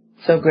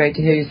 So great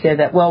to hear you say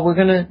that. Well, we're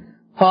going to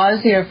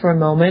pause here for a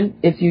moment.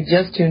 If you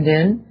just tuned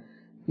in,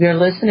 you're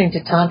listening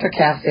to Tantra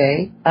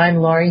Cafe. I'm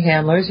Laurie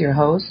Handlers, your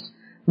host.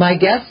 My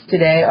guests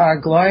today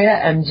are Gloria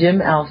and Jim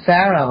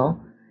Alfaro,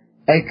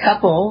 a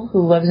couple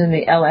who lives in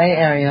the LA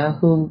area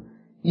who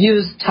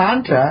use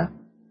Tantra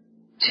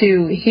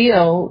to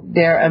heal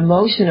their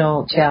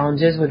emotional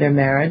challenges with their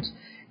marriage,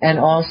 and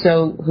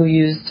also who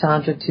use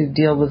Tantra to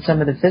deal with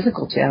some of the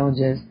physical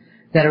challenges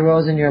that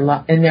arose in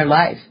their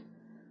life.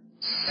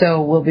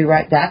 So we'll be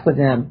right back with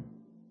them.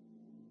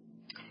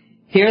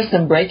 Here's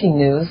some breaking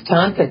news.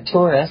 Tantric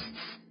Tourists,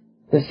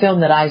 the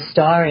film that I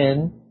star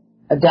in,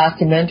 a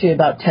documentary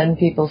about 10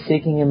 people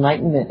seeking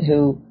enlightenment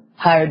who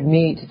hired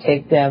me to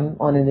take them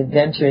on an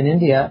adventure in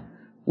India,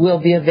 will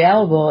be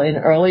available in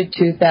early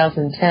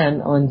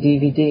 2010 on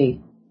DVD.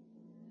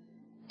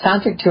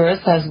 Tantric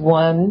Tourists has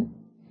won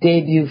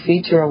Debut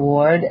Feature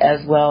Award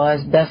as well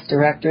as Best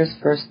Director's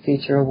First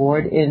Feature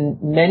Award in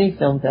many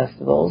film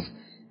festivals,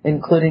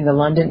 including the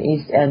London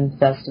East End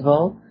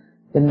Festival,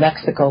 the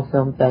Mexico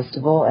Film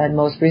Festival, and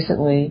most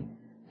recently,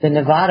 the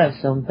Nevada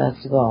Film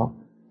Festival.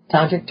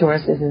 Tantric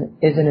Tourists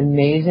is an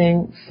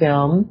amazing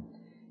film.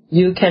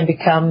 You can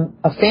become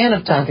a fan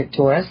of Tantric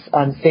Tourists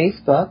on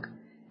Facebook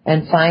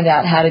and find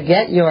out how to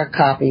get your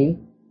copy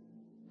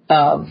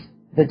of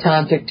the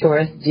Tantric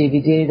Tourist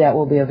DVD that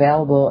will be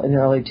available in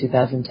early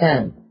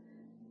 2010.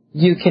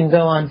 You can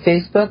go on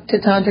Facebook to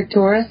Tantric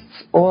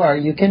Tourists, or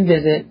you can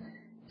visit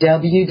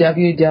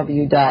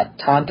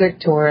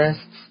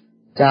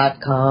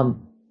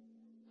www.tantrictourists.com.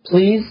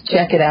 Please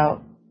check it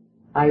out.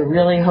 I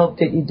really hope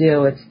that you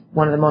do. It's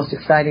one of the most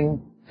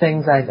exciting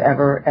things I've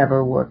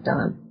ever worked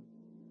on.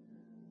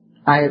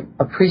 I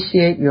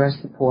appreciate your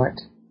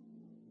support.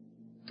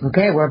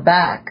 Okay, we're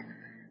back.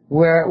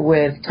 We're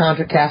with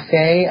Tantra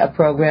Cafe, a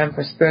program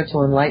for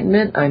spiritual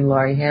enlightenment. I'm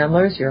Laurie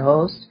Handlers, your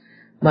host.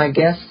 My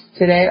guests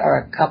today are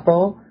a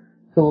couple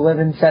who live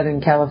in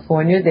Southern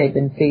California. They've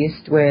been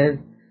faced with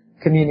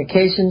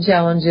communication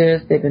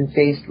challenges. They've been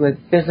faced with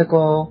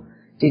physical,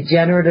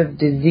 degenerative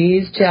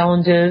disease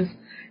challenges.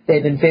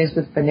 They've been faced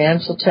with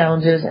financial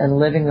challenges and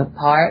living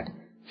apart,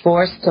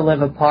 forced to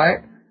live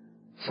apart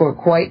for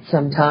quite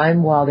some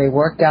time while they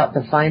worked out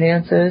the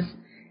finances.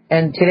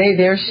 And today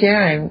they're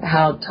sharing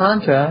how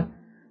Tantra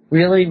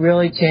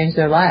really changed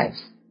their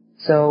lives.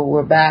 So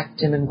we're back,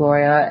 Jim and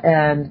Gloria,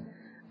 and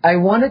I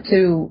wanted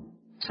to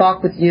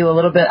talk with you a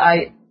little bit.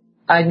 I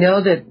know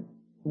that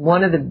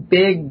one of the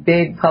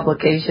big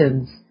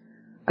publications,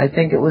 I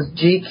think it was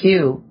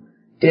GQ,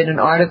 did an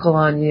article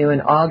on you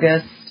in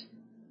August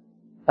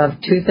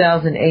of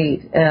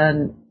 2008,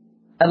 and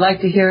I'd like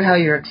to hear how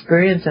your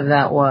experience of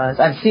that was.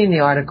 I've seen the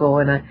article,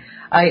 but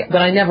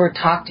I never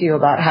talked to you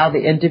about how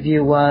the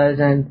interview was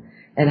and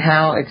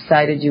how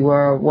excited you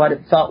were, what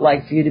it felt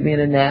like for you to be in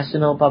a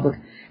national public.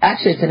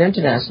 Actually, it's an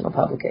international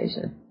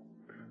publication.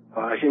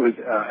 It was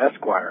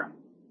Esquire.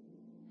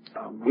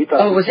 We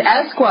thought it was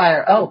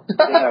Esquire. Oh,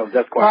 yeah, it was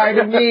Esquire.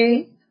 Pardon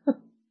me.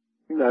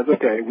 No, it's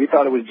okay. We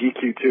thought it was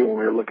GQ too when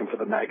we were looking for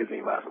the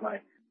magazine last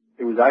night.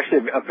 It was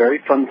actually a very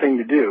fun thing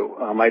to do.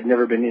 I'd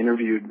never been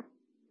interviewed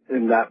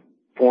in that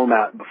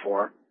format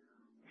before,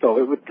 so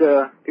it was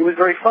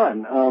very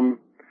fun.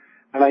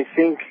 And I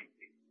think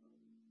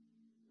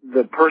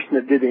the person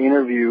that did the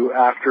interview,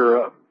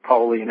 after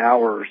probably an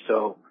hour or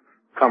so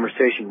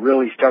conversation,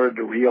 really started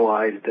to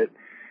realize that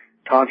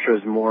Tantra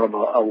is more of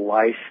a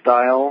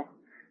lifestyle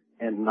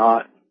and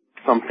not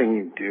something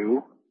you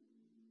do.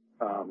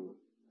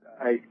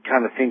 I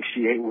kind of think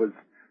she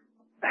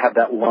had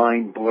that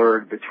line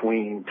blurred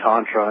between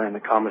Tantra and the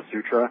Kama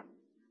Sutra.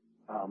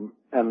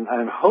 And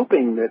I'm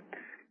hoping that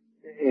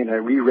in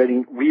a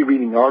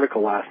rereading the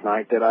article last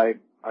night that I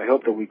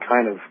hope that we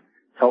kind of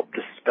help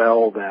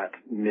dispel that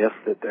myth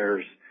that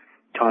there's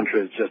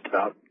Tantra is just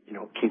about,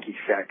 kinky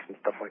sex and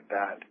stuff like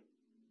that.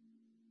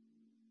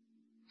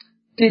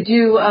 Did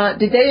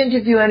they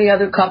interview any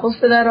other couples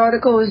for that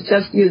article, or was it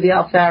just you, the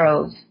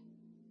Alfaros?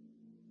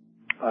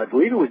 I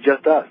believe it was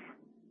just us.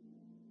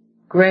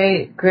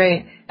 Great.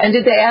 And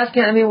did they ask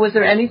you, was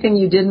there anything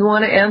you didn't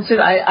want to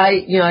answer?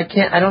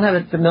 I don't have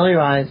it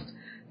familiarized,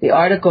 the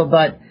article,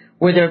 but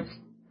were there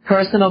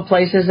personal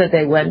places that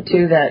they went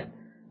to that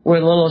were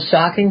a little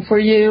shocking for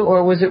you,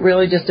 or was it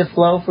really just a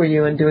flow for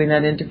you in doing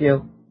that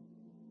interview?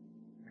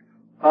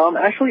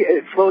 Actually,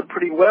 it flowed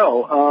pretty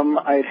well.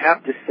 I'd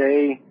have to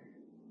say,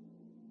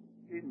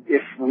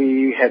 if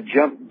we had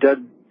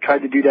tried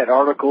to do that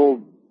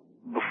article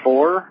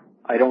before,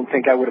 I don't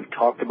think I would have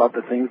talked about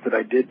the things that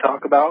I did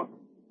talk about.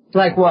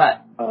 Like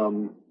what?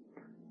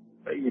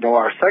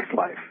 Our sex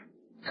life.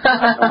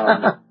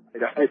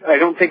 I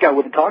don't think I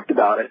would have talked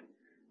about it.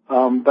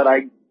 But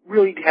I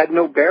really had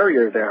no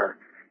barrier there.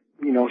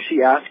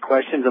 She asked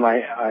questions and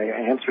I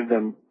answered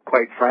them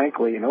quite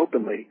frankly and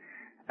openly.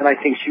 And I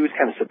think she was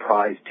kind of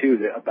surprised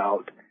too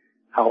about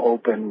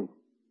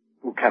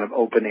what kind of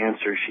open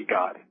answers she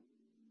got.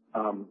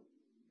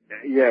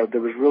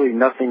 There was really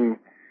nothing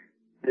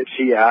that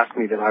she asked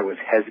me that I was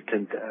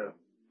hesitant to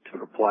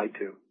reply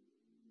to.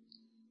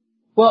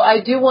 Well, I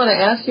do want to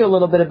ask you a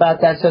little bit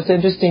about that, so it's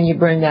interesting you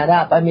bring that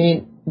up.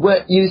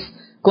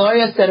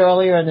 Gloria said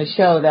earlier in the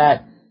show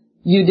that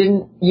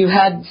you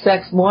had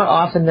sex more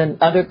often than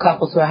other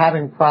couples who are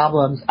having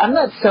problems. I'm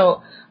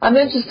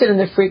interested in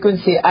the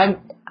frequency,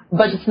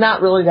 but it's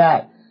not really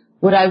that.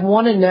 What I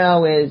want to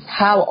know is,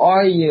 how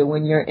are you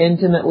when you're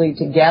intimately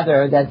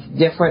together that's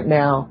different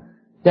now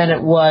than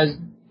it was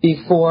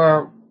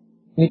before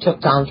you took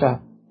Tantra?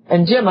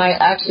 And Jim, I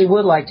actually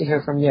would like to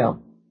hear from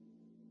you.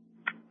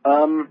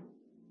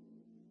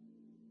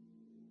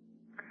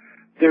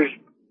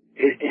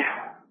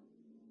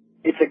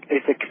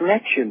 It's a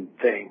connection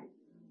thing.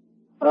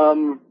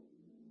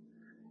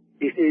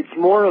 It's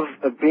more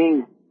of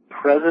being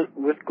present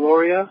with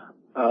Gloria.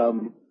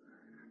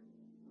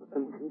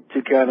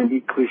 To kind of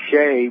be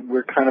cliche,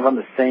 we're kind of on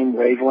the same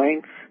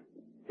wavelength,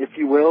 if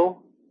you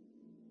will.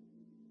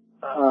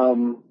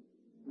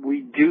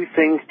 We do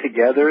things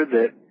together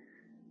that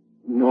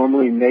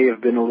normally may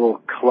have been a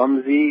little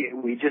clumsy.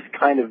 We just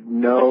kind of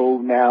know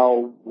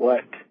now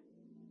what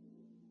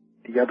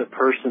the other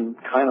person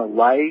kind of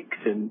likes,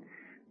 and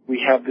we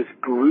have this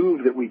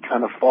groove that we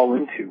kind of fall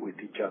into with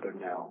each other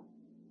now.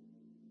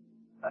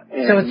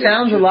 So it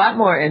sounds a lot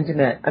more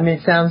intimate.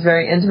 It sounds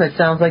very intimate. It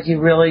sounds like you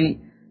really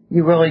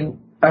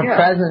are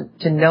present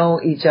to know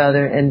each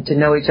other and to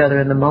know each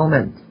other in the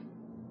moment.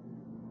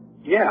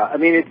 Yeah,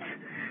 it's,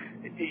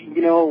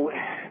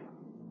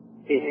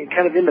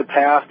 kind of in the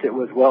past it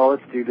was, well,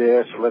 let's do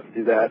this or let's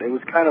do that. It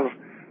was kind of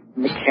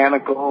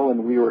mechanical,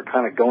 and we were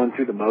kind of going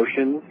through the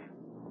motions,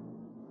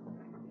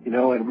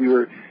 and we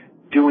were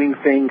doing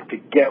things to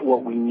get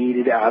what we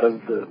needed out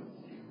of the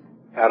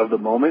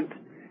moment.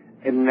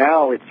 And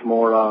now it's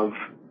more of,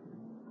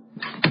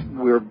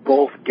 we're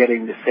both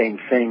getting the same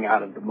thing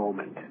out of the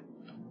moment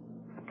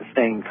at the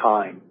same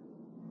time.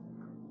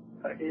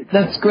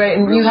 That's great.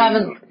 And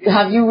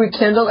have you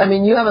rekindled?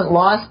 You haven't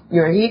lost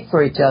your heat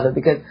for each other,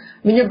 because,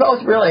 you're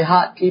both really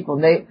hot people.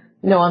 They,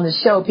 on the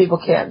show, people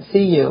can't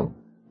see you,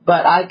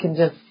 but I can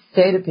just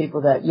say to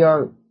people that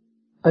you're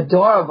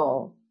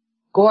adorable,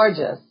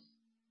 gorgeous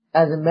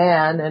as a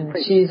man, and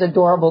she's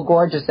adorable,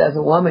 gorgeous as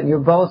a woman.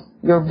 You're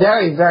a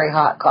very, very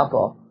hot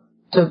couple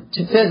to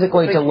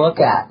physically to look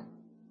at.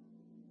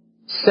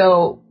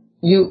 So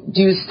do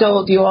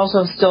you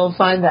also still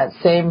find that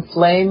same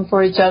flame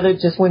for each other?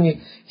 Just if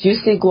you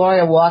see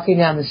Gloria walking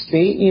down the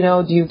street,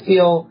 do you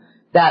feel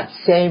that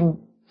same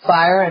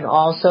fire and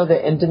also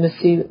the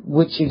intimacy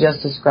which you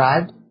just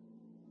described?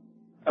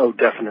 Oh,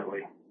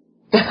 definitely.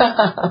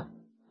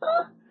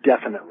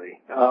 Definitely.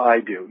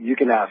 I do. You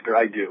can ask her.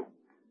 I do.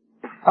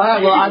 All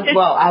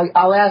right.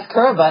 I'll ask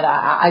her, but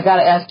I got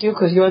to ask you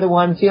because you're the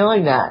one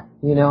feeling that,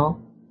 No,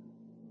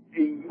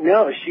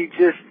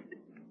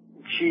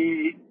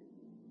 she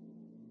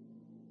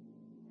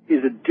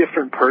is a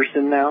different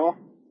person now.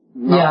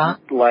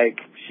 Not like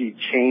she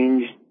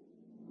changed,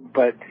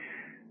 but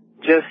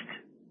just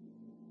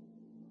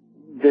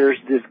there's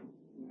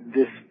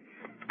this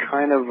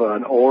kind of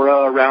an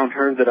aura around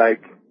her that I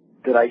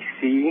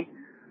see.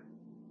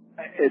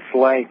 It's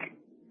like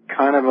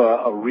kind of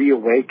a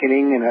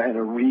reawakening and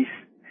it's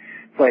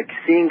like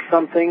seeing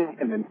something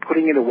and then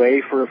putting it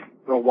away for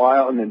a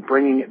while and then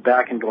bringing it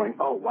back and going,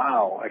 oh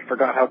wow, I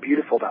forgot how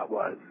beautiful that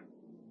was.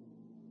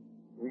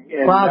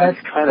 And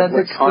that's kind of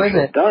what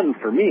Tantra's done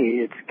for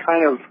me. It's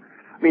kind of,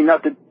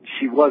 not that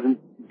she was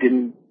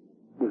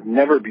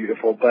never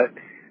beautiful, but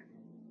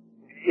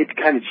it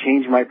kind of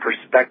changed my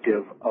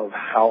perspective of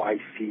how I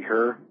see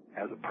her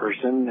as a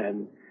person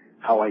and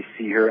how I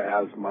see her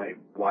as my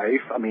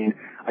wife.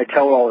 I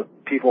tell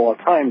people all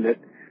the time that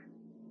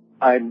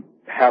I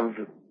have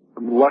a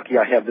I'm lucky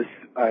I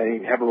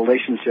have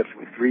relationships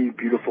with 3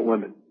 beautiful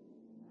women,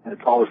 and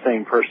it's all the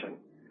same person.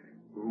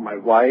 My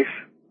wife,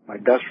 my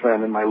best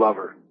friend, and my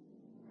lover.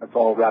 That's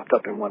all wrapped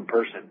up in one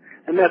person.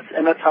 And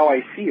that's how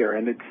I see her,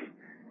 and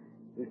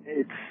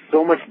it's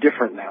so much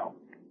different now.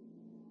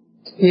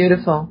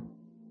 Beautiful.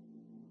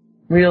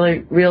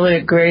 Really, really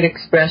a great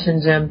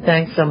expression, Jim.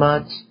 Thanks so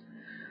much.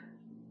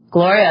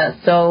 Gloria,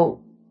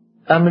 so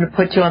I'm going to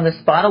put you on the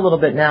spot a little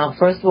bit now.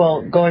 First of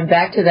all, going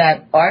back to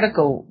that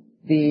article,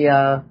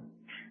 the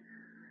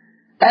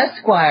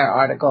Esquire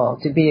article,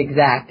 to be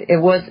exact.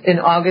 It was in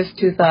August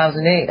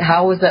 2008.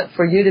 How was that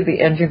for you to be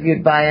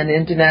interviewed by an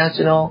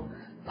international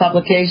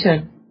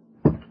publication?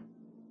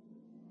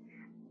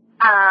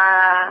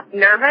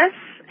 Nervous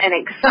and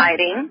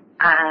exciting.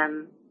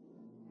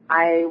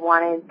 I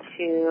wanted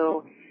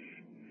to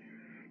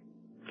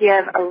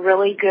give a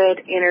really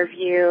good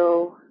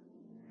interview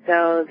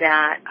so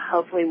that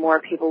hopefully more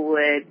people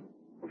would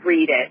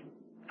read it,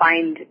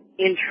 find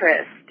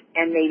interest,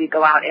 and maybe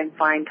go out and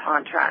find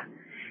Tantra.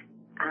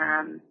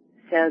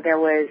 So there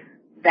was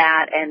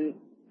that, and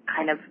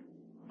kind of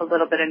a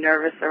little bit of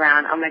nervous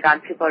around, oh my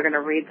God, people are going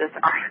to read this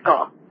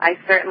article. I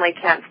certainly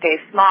can't stay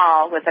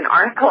small with an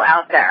article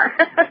out there.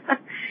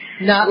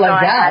 Not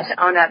like that. I had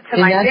to own up to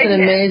my that's bigness.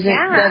 An amazing,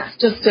 yeah. That's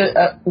just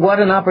what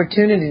an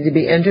opportunity to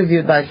be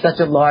interviewed by such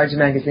a large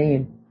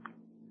magazine.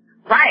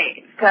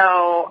 Right. So,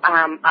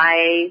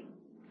 I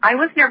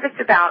was nervous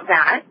about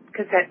that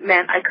because it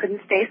meant I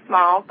couldn't stay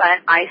small,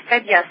 but I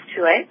said yes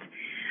to it.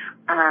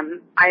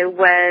 I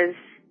was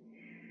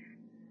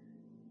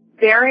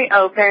very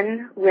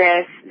open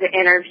with the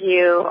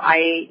interview.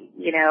 I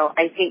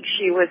think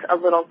she was a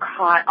little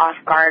caught off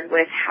guard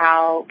with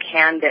how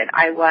candid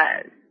I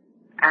was.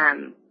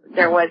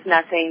 There was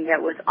nothing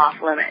that was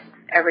off limits.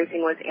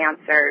 Everything was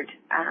answered,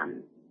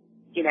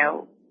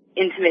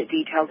 intimate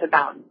details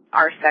about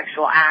our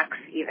sexual acts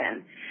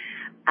even.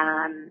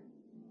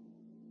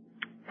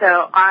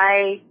 So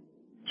I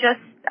just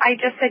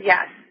said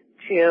yes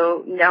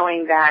to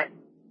knowing that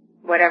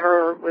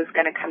whatever was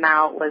going to come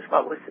out was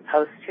what was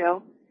supposed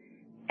to,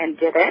 and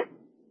did it.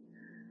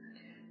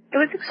 It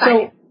was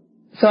exciting.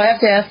 So I have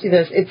to ask you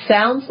this. It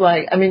sounds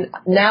like,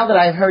 now that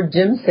I've heard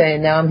Jim say,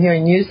 and now I'm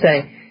hearing you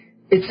say,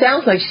 it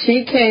sounds like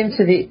she came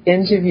to the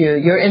interview,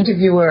 your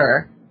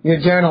interviewer, your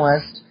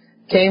journalist,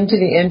 came to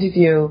the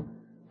interview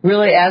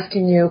really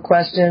asking you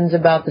questions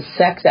about the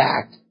sex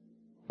act.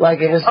 Like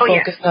it was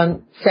focused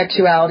on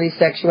sexuality,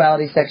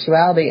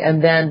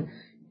 and then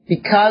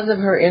because of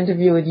her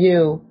interview with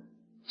you,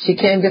 she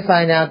came to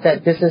find out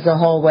that this is a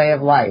whole way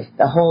of life,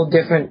 a whole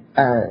different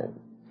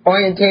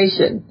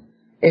orientation,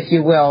 if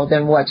you will,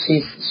 than what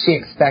she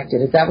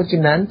expected. Is that what you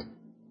meant?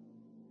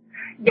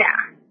 Yeah.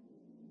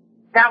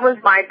 That was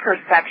my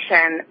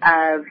perception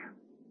of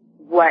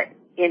what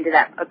ended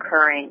up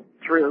occurring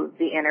through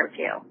the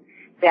interview.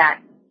 That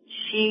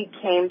she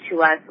came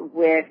to us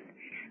with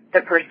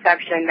the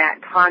perception that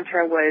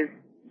Tantra was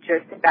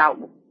just about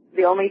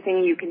the only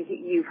thing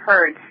you've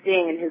heard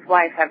Sting and his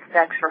wife have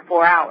sex for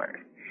 4 hours.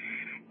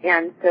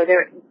 And so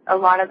a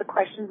lot of the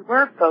questions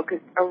were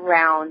focused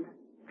around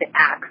the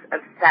acts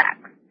of sex.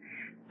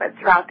 But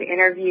throughout the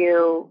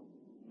interview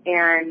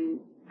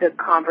and the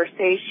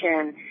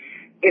conversation,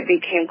 it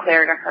became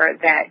clear to her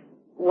that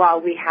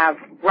while we have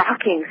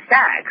rocking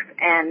sex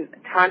and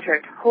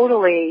Tantra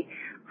totally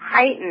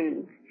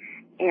heightened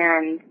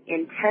and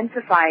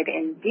intensified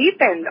and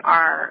deepened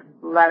our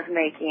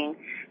lovemaking,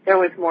 there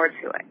was more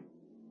to it.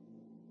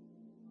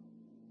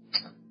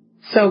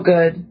 So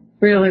good.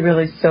 Really,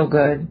 really so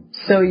good.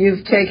 So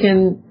you've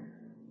taken,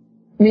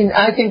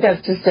 I think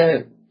that's just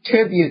a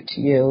tribute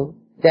to you,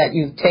 that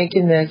you've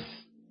taken this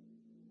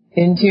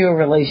into your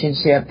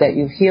relationship, that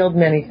you've healed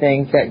many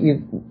things, that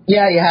you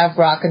have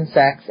rockin'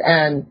 sex,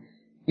 and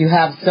you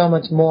have so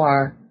much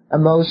more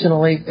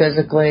emotionally,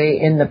 physically,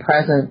 in the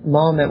present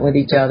moment with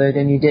each other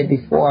than you did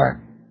before.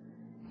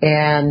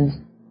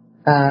 And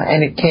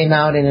it came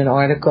out in an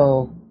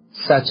article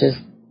such as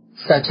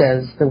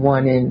the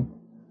one in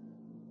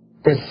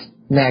this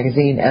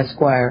magazine,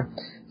 Esquire.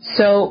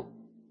 So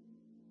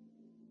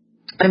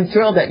I'm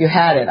thrilled that you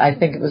had it. I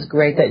think it was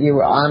great that you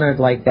were honored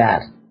like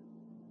that.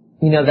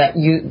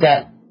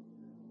 That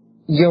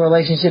your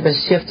relationship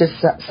has shifted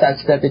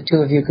such that the two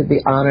of you could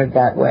be honored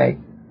that way.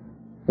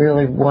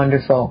 Really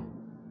wonderful.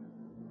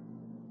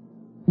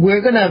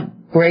 We're going to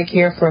break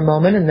here for a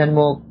moment, and then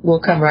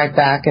we'll come right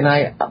back. And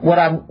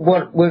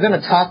what we're going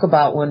to talk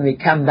about when we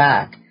come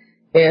back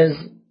is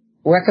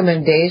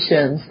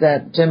recommendations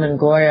that Jim and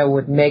Gloria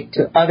would make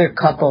to other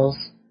couples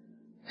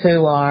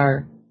who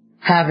are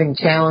having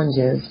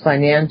challenges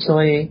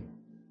financially,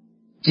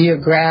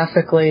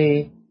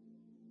 geographically,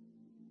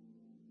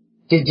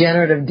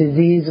 degenerative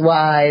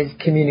disease-wise,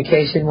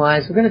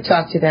 communication-wise. We're going to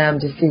talk to them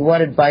to see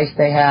what advice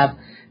they have,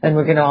 and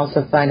we're going to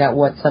also find out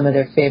what some of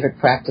their favorite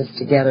practice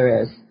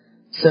together is,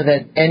 so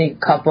that any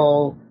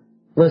couple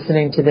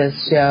listening to this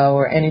show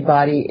or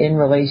anybody in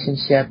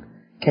relationship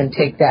can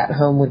take that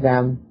home with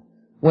them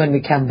when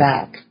we come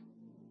back.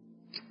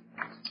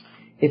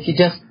 If you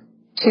just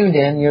tuned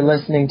in. You're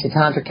listening to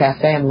Tantra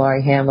Cafe. I'm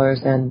Laurie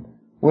Handlers, and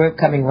we're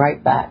coming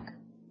right back.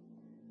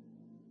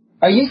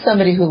 Are you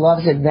somebody who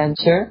loves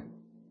adventure,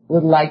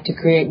 would like to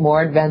create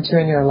more adventure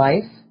in your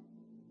life?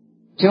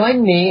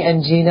 Join me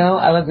and Gino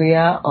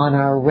Alegria on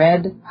our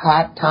Red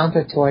Hot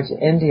Tantra tour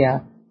to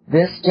India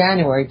this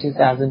January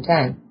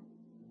 2010.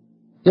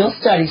 You'll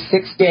study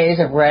 6 days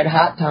of Red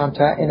Hot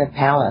Tantra in a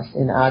palace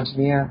in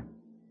Ajmer,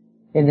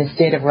 in the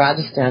state of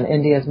Rajasthan,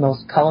 India's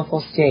most colorful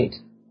state.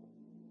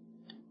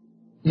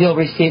 You'll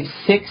receive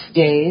 6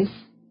 days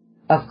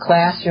of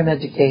classroom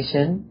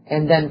education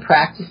and then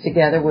practice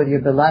together with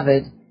your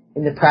beloved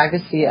in the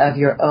privacy of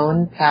your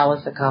own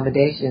palace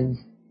accommodations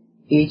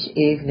each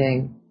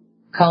evening,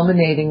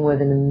 culminating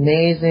with an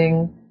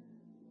amazing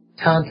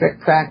tantric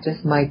practice,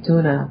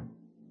 Maituna,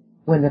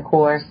 when the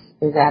course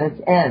is at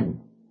its end.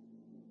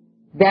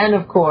 Then,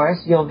 of course,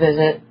 you'll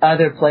visit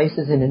other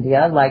places in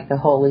India, like the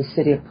holy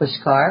city of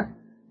Pushkar.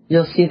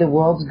 You'll see the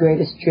world's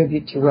greatest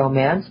tribute to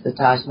romance, the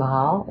Taj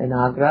Mahal in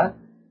Agra.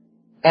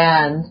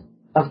 And,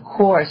 of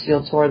course,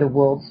 you'll tour the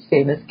world's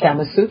famous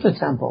Kama Sutra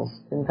temples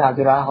in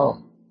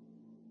Khajuraho.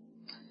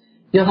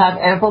 You'll have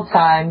ample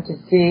time to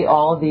see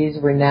all these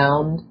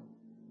renowned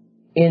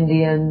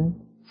Indian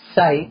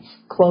sites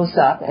close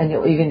up, and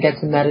you'll even get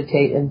to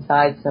meditate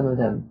inside some of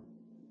them.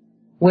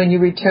 When you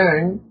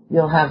return,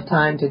 you'll have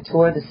time to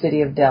tour the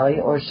city of Delhi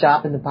or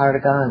shop in the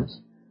Pardaganj,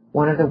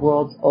 one of the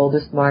world's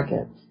oldest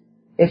markets.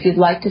 If you'd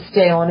like to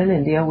stay on in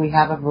India, we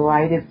have a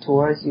variety of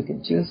tours you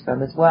can choose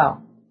from as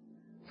well.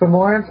 For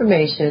more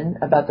information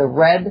about the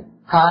Red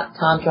Hot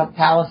Tantra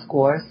Palace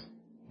course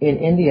in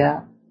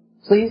India,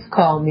 please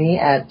call me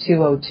at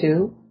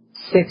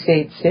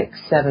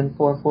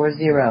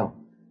 202-686-7440.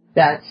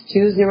 That's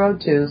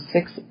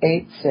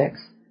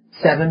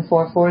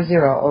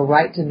 202-686-7440, or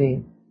write to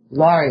me,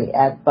 Laurie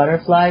at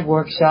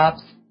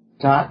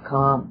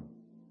butterflyworkshops.com.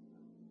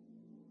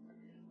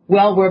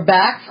 Well, we're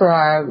back for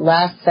our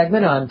last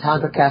segment on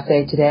Tantra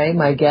Cafe today.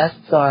 My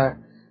guests are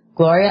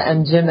Gloria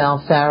and Jim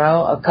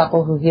Alfaro, a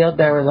couple who healed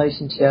their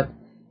relationship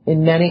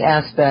in many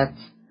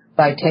aspects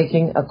by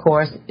taking a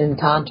course in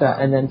Tantra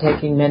and then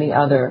taking many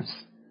others.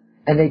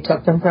 And they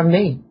took them from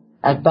me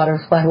at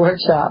Butterfly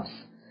Workshops.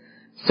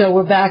 So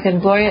we're back,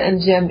 and Gloria and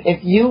Jim,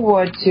 if you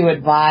were to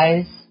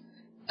advise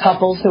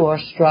couples who are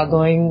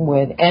struggling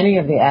with any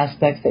of the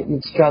aspects that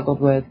you've struggled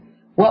with,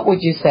 what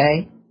would you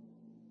say?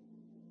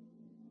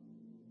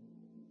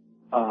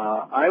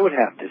 I would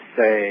have to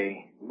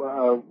say,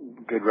 well,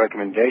 a good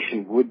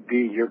recommendation would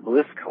be your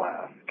bliss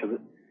class, because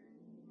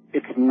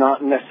it's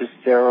not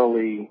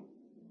necessarily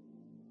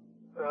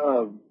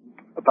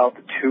about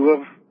the two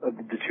of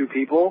the two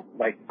people,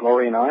 like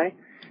Gloria and I.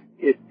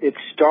 It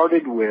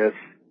started with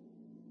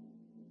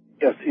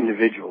us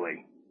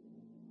individually,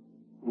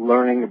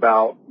 learning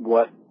about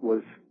what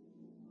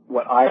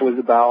I was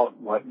about,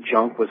 what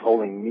junk was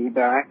holding me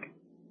back,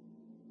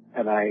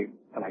 and I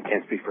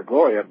can't speak for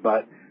Gloria,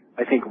 but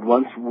I think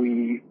once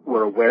we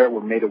were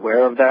made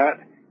aware of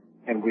that,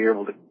 and we were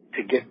able to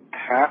get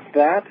past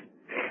that,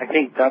 I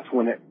think that's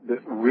when it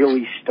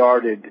really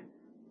started.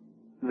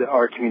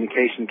 Our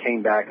communication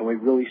came back, and we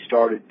really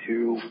started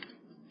to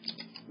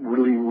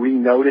really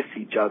re-notice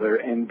each other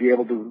and be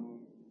able to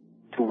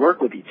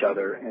work with each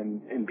other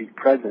and be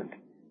present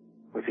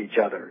with each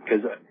other.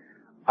 Because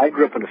I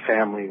grew up in a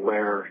family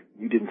where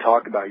you didn't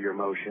talk about your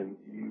emotions,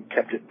 you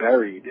kept it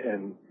buried,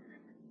 and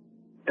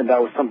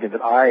that was something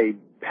that I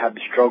had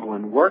to struggle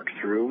and work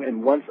through.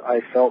 And once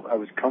I felt I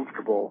was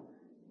comfortable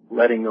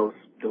letting those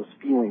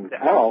feelings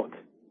out,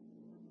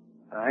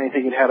 I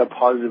think it had a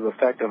positive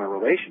effect on our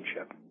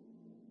relationship.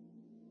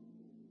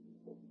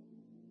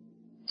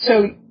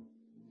 So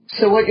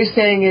what you're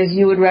saying is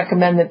you would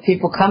recommend that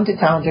people come to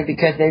Tantra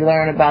because they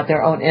learn about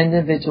their own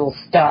individual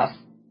stuff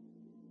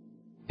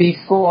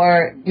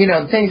before,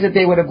 things that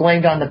they would have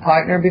blamed on the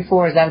partner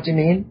before. Is that what you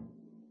mean?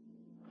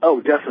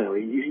 Oh,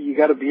 definitely. You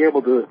got to be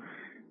able to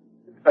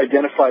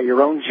identify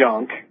your own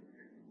junk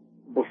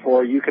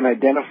before you can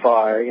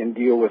identify and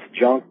deal with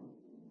junk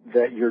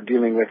that you're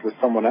dealing with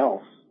someone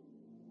else.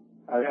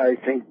 I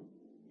think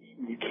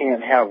you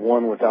can't have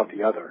one without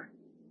the other.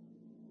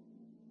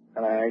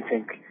 And I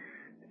think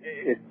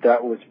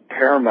that was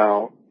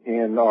paramount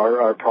in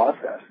our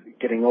process,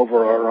 getting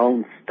over our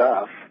own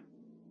stuff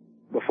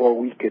before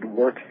we could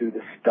work through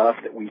the stuff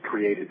that we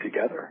created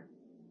together.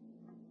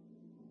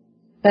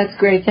 That's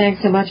great.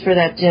 Thanks so much for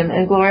that, Jim.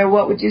 And Gloria,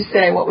 what would you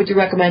say? What would you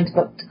recommend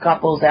to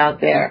couples out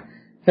there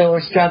who are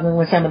struggling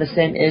with some of the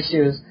same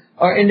issues,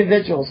 or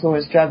individuals who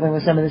are struggling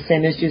with some of the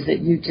same issues that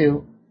you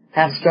two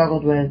have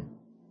struggled with?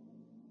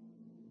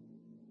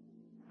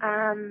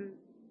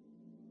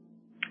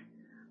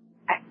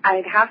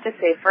 I'd have to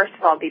say, first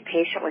of all, be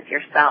patient with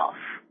yourself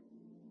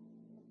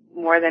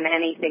more than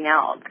anything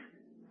else.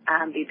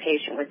 Be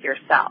patient with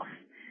yourself.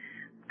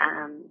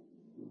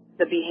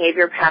 The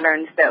behavior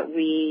patterns that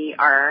we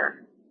are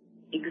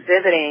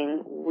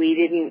exhibiting, we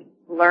didn't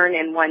learn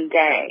in one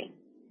day.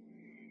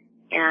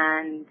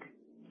 And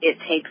it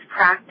takes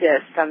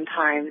practice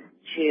sometimes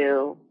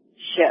to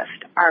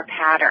shift our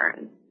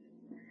patterns.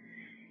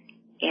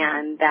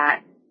 And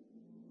that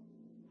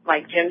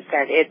like Jim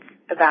said, it's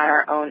about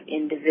our own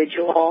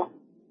individual,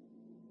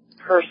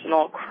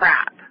 personal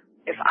crap.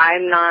 If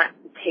I'm not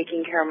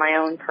taking care of my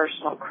own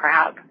personal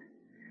crap,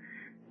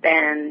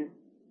 then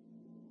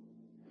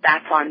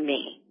that's on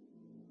me.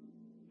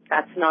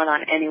 That's not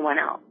on anyone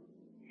else.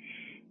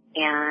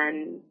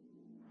 And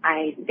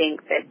I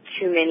think that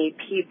too many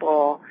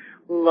people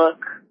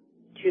look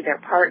to their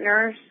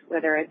partners,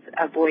 whether it's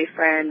a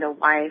boyfriend, a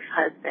wife,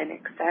 husband,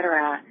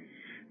 etc.,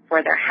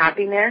 for their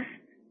happiness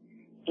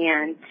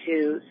and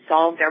to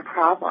solve their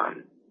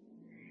problems.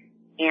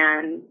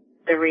 And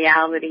the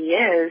reality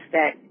is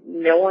that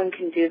no one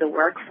can do the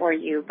work for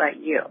you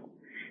but you.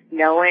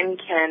 No one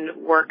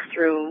can work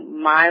through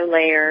my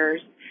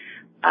layers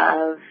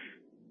of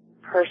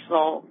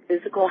personal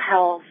physical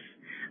health,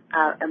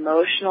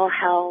 emotional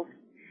health,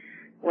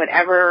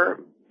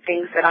 whatever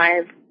things that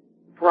I've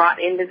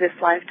brought into this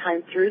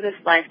lifetime, through this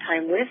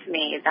lifetime with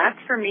me, that's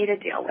for me to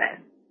deal with,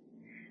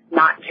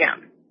 not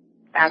Jim.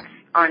 That's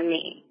on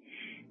me.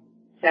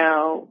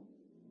 So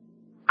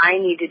I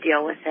need to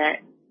deal with it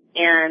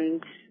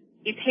and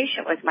be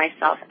patient with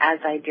myself as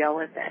I deal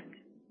with it,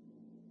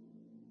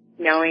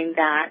 knowing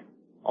that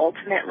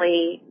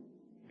ultimately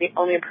the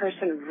only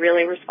person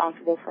really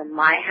responsible for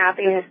my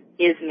happiness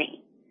is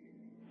me.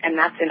 And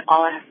that's in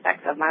all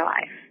aspects of my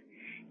life.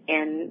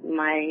 In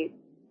my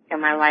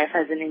life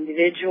as an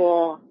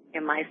individual,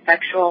 in my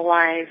sexual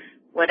life,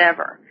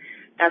 whatever.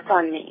 That's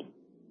on me.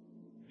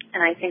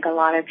 And I think a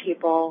lot of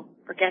people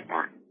forget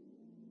that.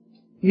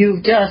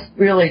 You've just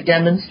really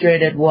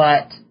demonstrated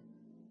what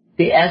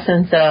the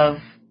essence of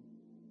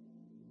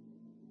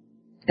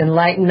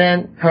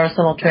enlightenment,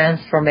 personal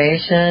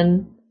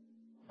transformation,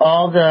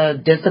 all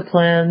the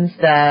disciplines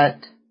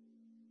that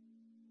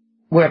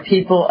where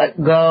people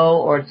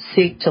go or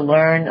seek to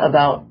learn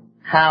about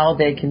how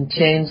they can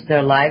change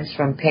their lives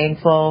from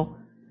painful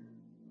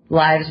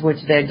lives which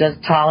they're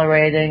just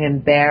tolerating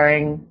and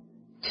bearing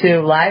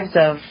to lives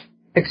of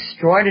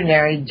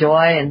extraordinary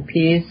joy and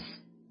peace,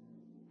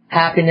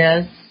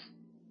 happiness,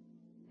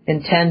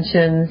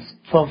 intentions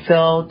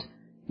fulfilled.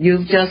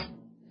 You've just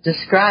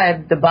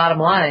described the bottom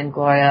line,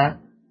 Gloria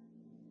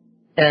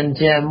and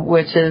Jim,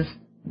 which is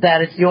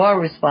that it's your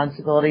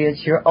responsibility,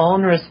 it's your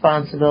own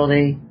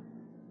responsibility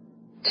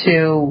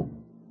to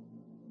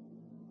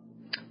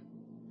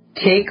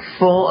take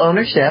full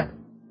ownership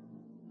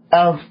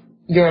of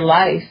your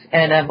life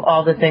and of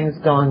all the things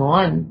going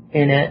on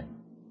in it,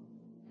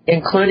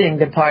 including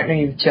the partner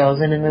you've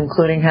chosen and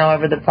including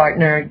however the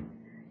partner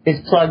is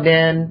plugged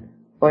in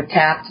or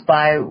tapped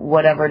by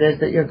whatever it is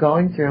that you're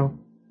going through.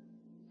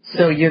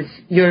 So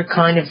you're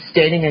kind of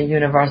stating a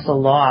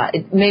universal law.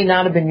 It may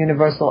not have been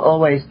universal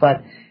always,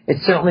 but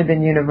it's certainly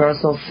been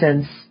universal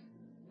since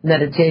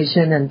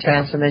meditation and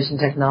transformation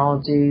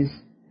technologies,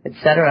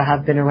 etc.,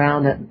 have been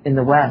around in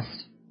the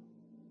West.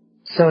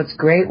 So it's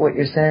great what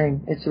you're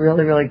saying. It's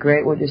really, really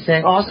great what you're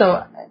saying.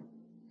 Also,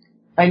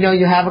 I know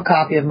you have a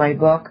copy of my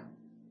book,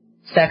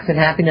 Sex and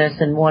Happiness,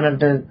 and one of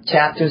the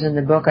chapters in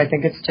the book, I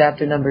think it's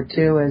chapter number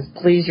 2, is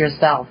please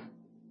yourself.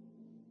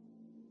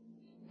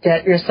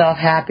 Get yourself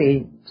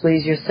happy,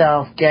 please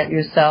yourself, get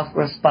yourself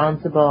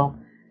responsible,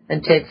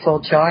 and take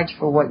full charge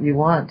for what you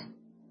want.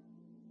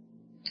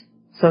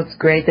 So it's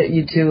great that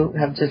you two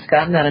have just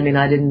gotten that. I mean,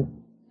 I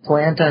didn't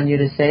plant on you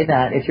to say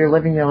that. If you're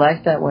living your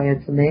life that way,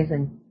 it's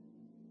amazing.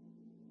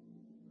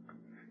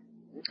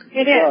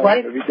 It is. Well,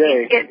 every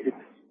day.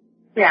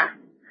 Yeah.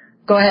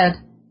 Go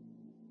ahead.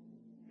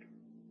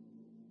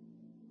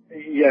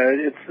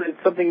 Yeah,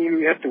 it's something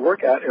you have to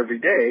work at every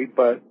day,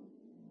 but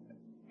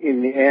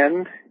in the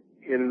end,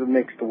 it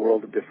makes the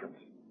world a difference.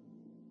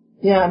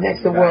 Yeah, it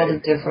makes the world a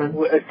difference.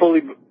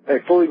 I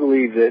fully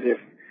believe that if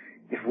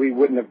we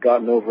wouldn't have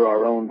gotten over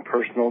our own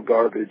personal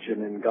garbage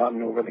and then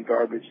gotten over the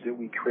garbage that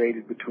we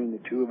created between the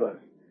two of us,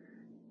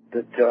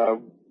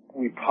 that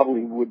we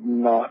probably would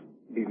not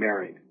be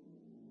married.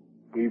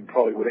 We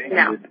probably would have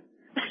ended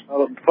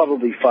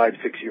probably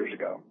 5-6 years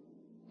ago.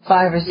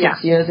 5 or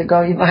 6 years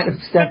ago, you might have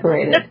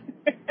separated.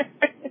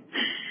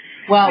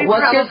 Well,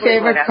 what's your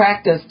favorite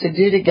practice to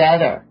do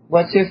together?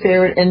 What's your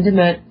favorite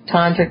intimate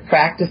tantric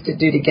practice to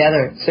do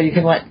together? So you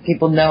can let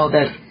people know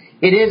that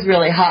it is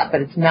really hot,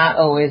 but it's not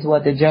always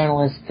what the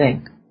journalists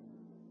think.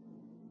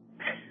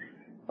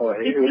 Oh,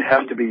 it would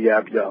have to be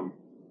Yab Yum.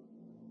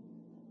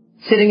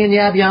 Sitting in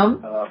Yab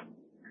Yum?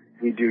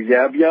 We do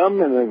Yab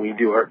Yum, and then we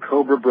do our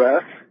Cobra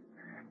breath,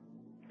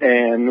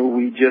 and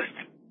we just,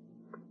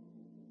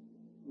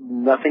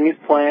 nothing is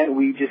planned.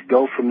 We just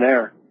go from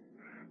there.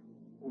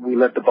 We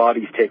let the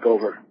bodies take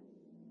over.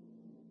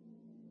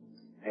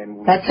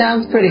 And that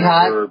sounds pretty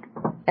hot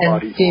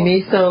and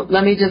steamy. So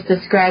let me just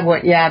describe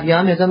what Yab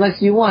Yum is.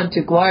 Unless you want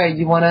to, Gloria,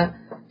 you want to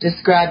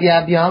describe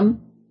Yab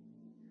Yum?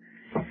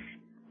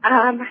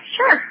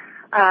 Sure.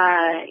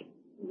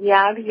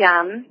 Yab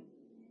Yum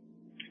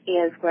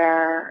is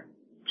where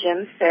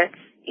Jim sits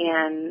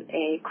in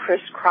a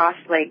crisscross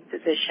leg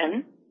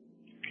position,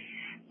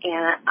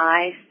 and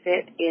I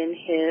sit in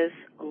his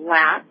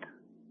lap,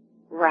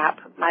 wrap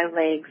my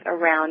legs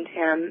around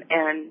him,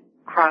 and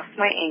cross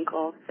my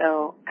ankles.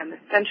 So I'm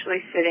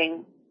essentially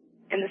sitting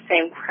in the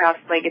same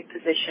cross-legged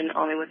position,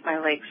 only with my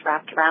legs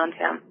wrapped around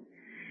him.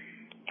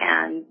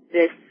 And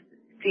this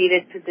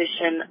seated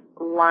position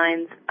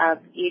lines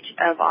up each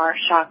of our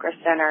chakra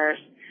centers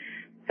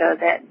so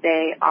that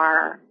they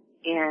are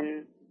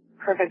in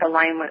perfect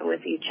alignment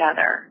with each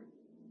other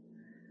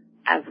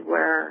as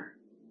we're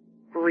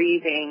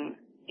breathing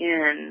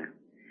in.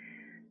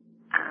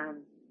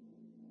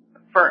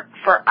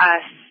 For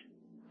us,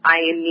 I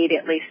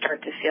immediately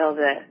start to feel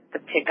the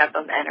pickup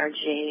of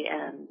energy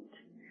and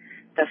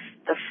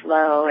the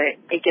flow.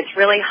 It gets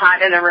really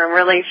hot in the room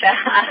really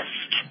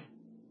fast.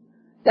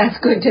 That's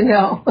good to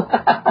know.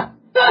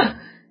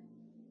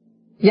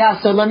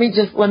 Yeah, so let me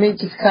just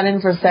cut in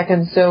for a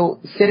second.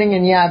 So sitting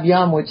in Yab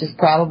Yum, which is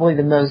probably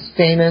the most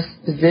famous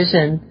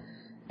position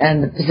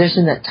and the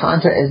position that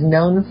Tantra is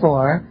known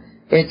for,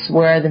 it's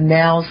where the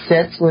male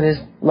sits with his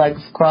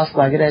legs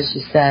cross-legged, as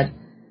she said,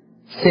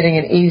 sitting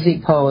in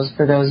easy pose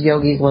for those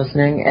yogis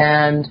listening,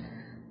 and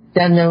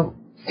then the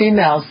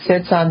female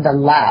sits on the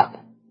lap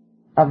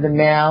of the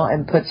male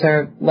and puts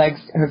her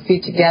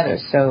feet together,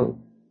 so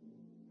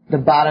the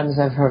bottoms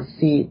of her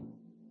feet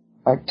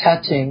are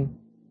touching.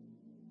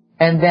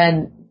 And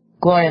then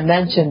Gloria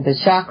mentioned the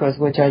chakras,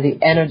 which are the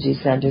energy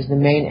centers, the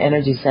main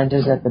energy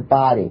centers at the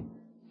body,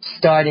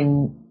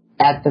 starting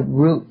at the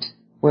root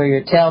where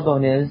your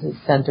tailbone is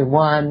center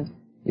 1,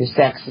 your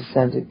sex is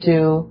center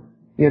 2,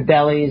 your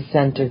belly is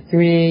center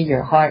 3,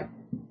 your heart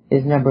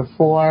is number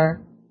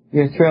 4,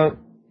 your throat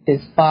is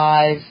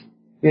 5,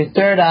 your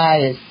third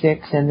eye is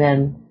 6, and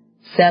then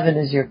 7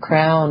 is your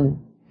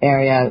crown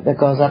area that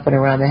goes up and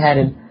around the head.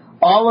 And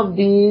all of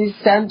these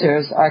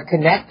centers are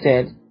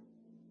connected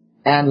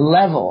and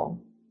level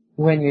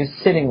when you're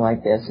sitting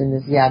like this in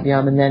this Yab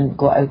Yum, and then,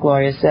 as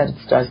Gloria said, it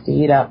starts to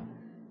heat up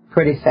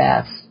pretty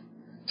fast.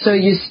 So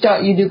you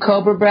do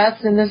cobra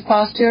breaths in this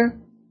posture?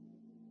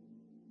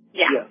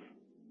 Yeah. Yes.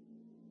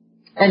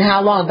 And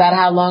about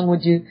how long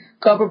would you?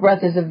 Cobra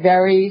breath is a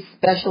very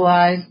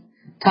specialized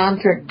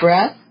tantric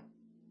breath,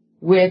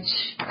 which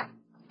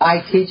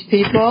I teach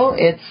people.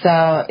 It's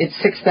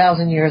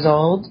 6,000 years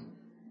old,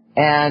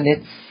 and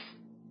it's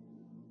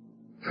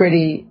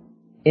pretty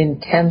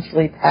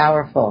intensely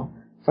powerful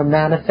for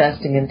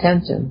manifesting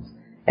intentions.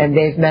 And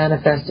they've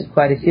manifested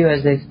quite a few,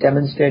 as they've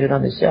demonstrated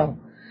on the show.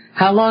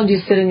 How long do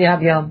you sit in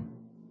Yab Yum?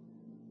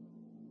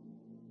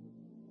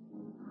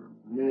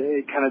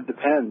 It kind of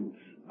depends.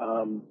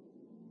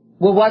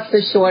 Well, what's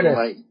the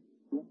shortest?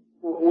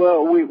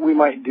 We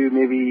might do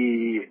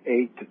maybe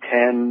 8 to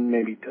 10,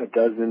 maybe a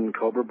dozen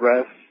cobra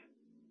breaths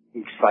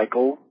each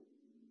cycle.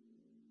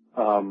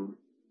 And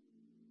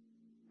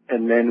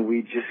then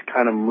we just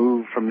kind of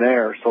move from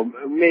there. So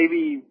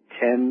maybe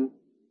 10,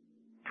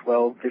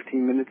 12,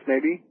 15 minutes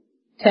maybe.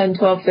 10,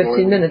 12,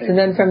 15 minutes. And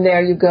then from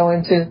there you go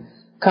into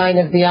kind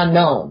of the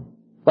unknown,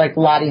 like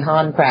Lottie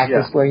Han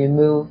practice, where you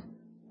move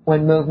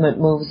when movement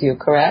moves you,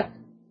 correct?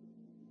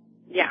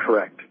 Yeah.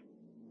 Correct.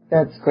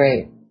 That's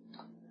great.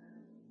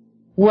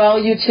 Well,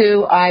 you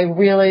two, I'm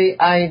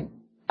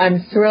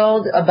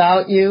thrilled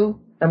about you.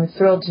 I'm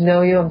thrilled to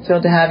know you. I'm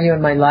thrilled to have you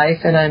in my life,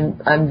 and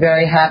I'm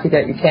very happy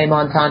that you came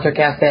on Tantra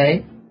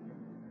Cafe,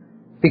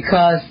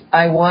 because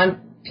I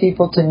want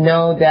people to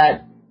know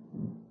that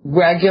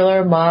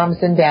regular moms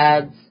and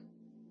dads,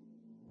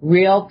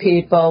 real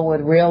people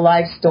with real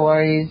life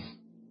stories,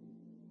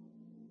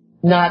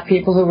 not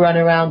people who run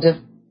around just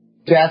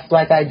dressed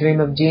like I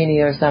Dream of Jeannie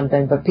or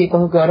something, but people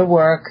who go to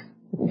work,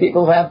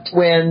 people who have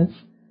twins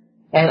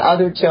and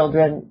other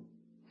children,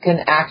 can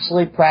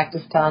actually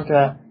practice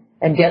Tantra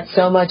and get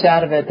so much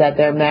out of it that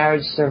their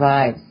marriage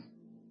survives.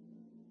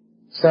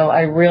 So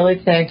I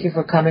really thank you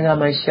for coming on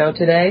my show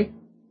today.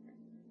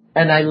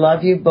 And I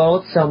love you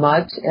both so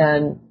much,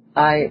 and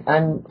I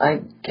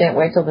can't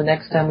wait till the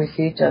next time we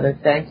see each other.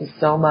 Thank you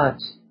so much.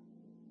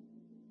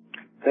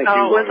 Thank you.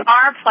 It was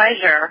our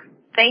pleasure.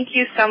 Thank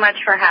you so much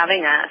for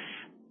having us.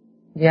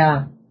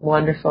 Yeah,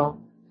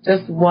 wonderful.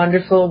 Just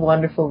wonderful,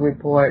 wonderful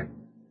report.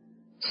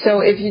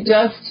 So if you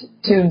just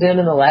tuned in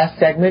the last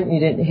segment, you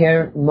didn't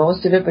hear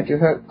most of it, but you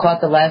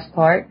caught the last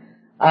part.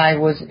 I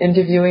was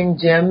interviewing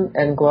Jim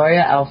and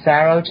Gloria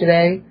Alfaro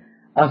today,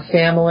 a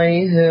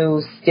family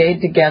who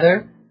stayed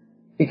together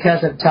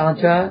because of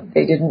Tantra.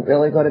 They didn't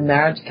really go to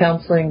marriage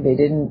counseling. They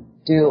didn't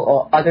do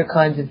all other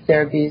kinds of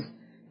therapies.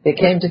 They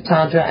came to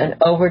Tantra, and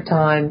over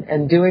time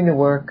and doing the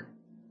work,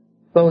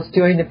 both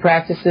doing the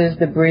practices,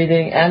 the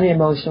breathing, and the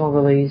emotional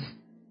release,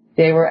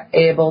 they were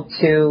able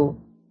to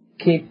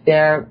keep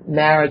their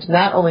marriage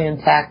not only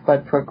intact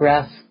but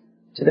progress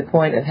to the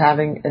point of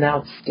having an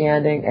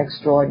outstanding,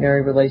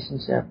 extraordinary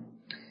relationship.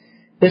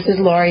 This is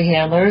Laurie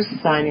Handlers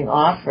signing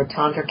off for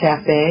Tantra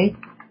Cafe.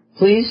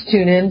 Please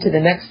tune in to the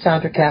next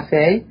Tantra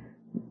Cafe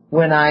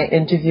when I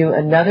interview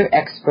another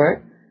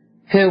expert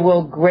who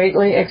will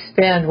greatly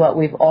expand what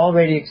we've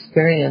already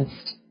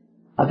experienced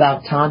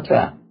about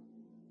Tantra.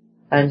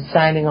 I'm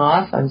signing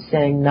off. I'm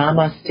saying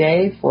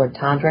namaste for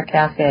Tantra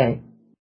Cafe.